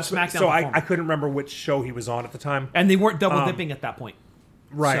 He was a That's SmackDown so performer. I couldn't remember which show he was on at the time. and they weren't double dipping at that point.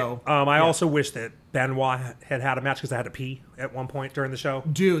 Right. So, I also wish that Benoit had a match because I had to pee at one point during the show.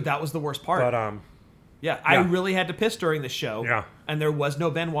 Dude, that was the worst part. But yeah, I yeah. really had to piss during the show. Yeah. and there was no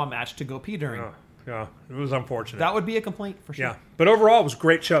Benoit match to go pee during. yeah, it was unfortunate. That would be a complaint for sure. yeah. But overall, it was a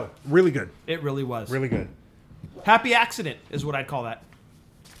great show. Really good. It really was. Really good. Happy accident is what I'd call that.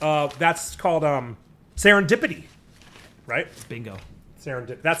 That's called Serendipity. Right? Bingo.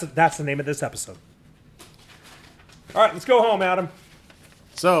 That's the name of this episode. All right, let's go home, Adam.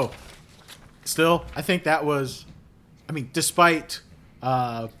 So, still, I think that was, I mean, despite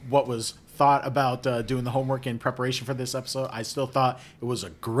what was thought about doing the homework in preparation for this episode, I still thought it was a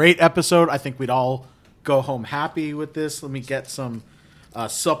great episode. I think we'd all go home happy with this. Let me get some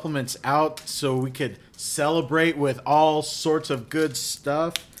supplements out so we could celebrate with all sorts of good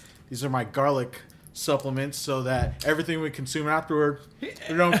stuff. These are my garlic supplements so that everything we consume afterward, we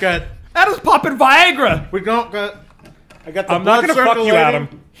don't get, Adam's popping Viagra. we don't get, I got the I'm not blood going to fuck you, circulating.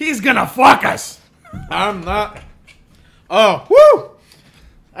 Adam. He's gonna fuck us. I'm not. Oh, woo!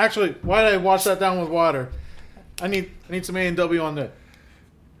 Actually, why did I wash that down with water? I need some A&W on that.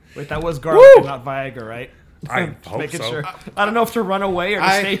 Wait, that was garlic Woo! and not Viagra, right? I hope Making so. sure. I don't know if to run away or to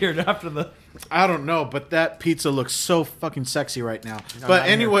stay here after the. I don't know, but that pizza looks so fucking sexy right now. But outta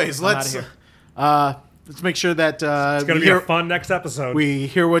here. anyways, I'm let's make sure that It's going to be a fun next episode. we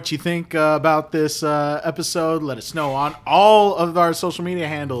hear what you think about this episode. Let us know on all of our social media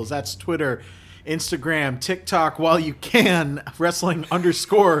handles. That's Twitter, Instagram, TikTok. While you can,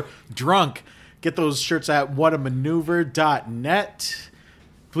 wrestling_drunk. Get those shirts at whatamaneuver.net.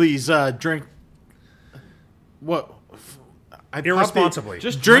 Please drink. What? Irresponsibly.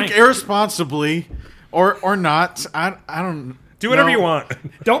 Just Drink irresponsibly, or not. I don't. Do whatever know. you want.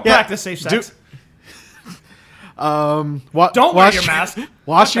 Don't practice safe sex. Don't Don't wear your mask.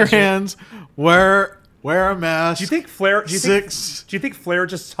 Wash your that shit. hands. Wear a mask. Do you think Flair? Do you think Six Flair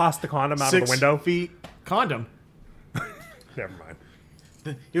just tossed the condom out of the window? feet? Condom. Never mind.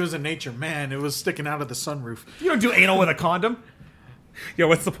 He was a nature man. It was sticking out of the sunroof. You don't do anal with a condom. Yeah,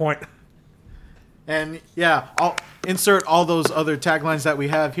 what's the point? And yeah, I'll insert all those other taglines that we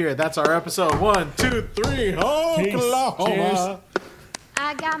have here. That's our episode. 1, 2, 3. Oklahoma.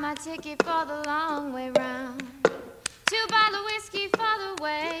 I got my ticket for the long way round. 2 bottles of whiskey for the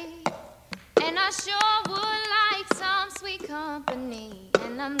way. And I sure would like some sweet company.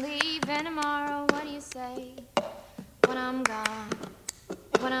 And I'm leaving tomorrow, what do you say? When I'm gone,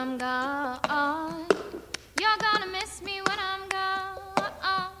 when I'm gone. You're gonna miss me when I'm gone.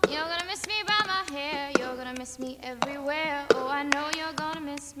 You're gonna miss me by my hair. You're gonna miss me everywhere. Oh, I know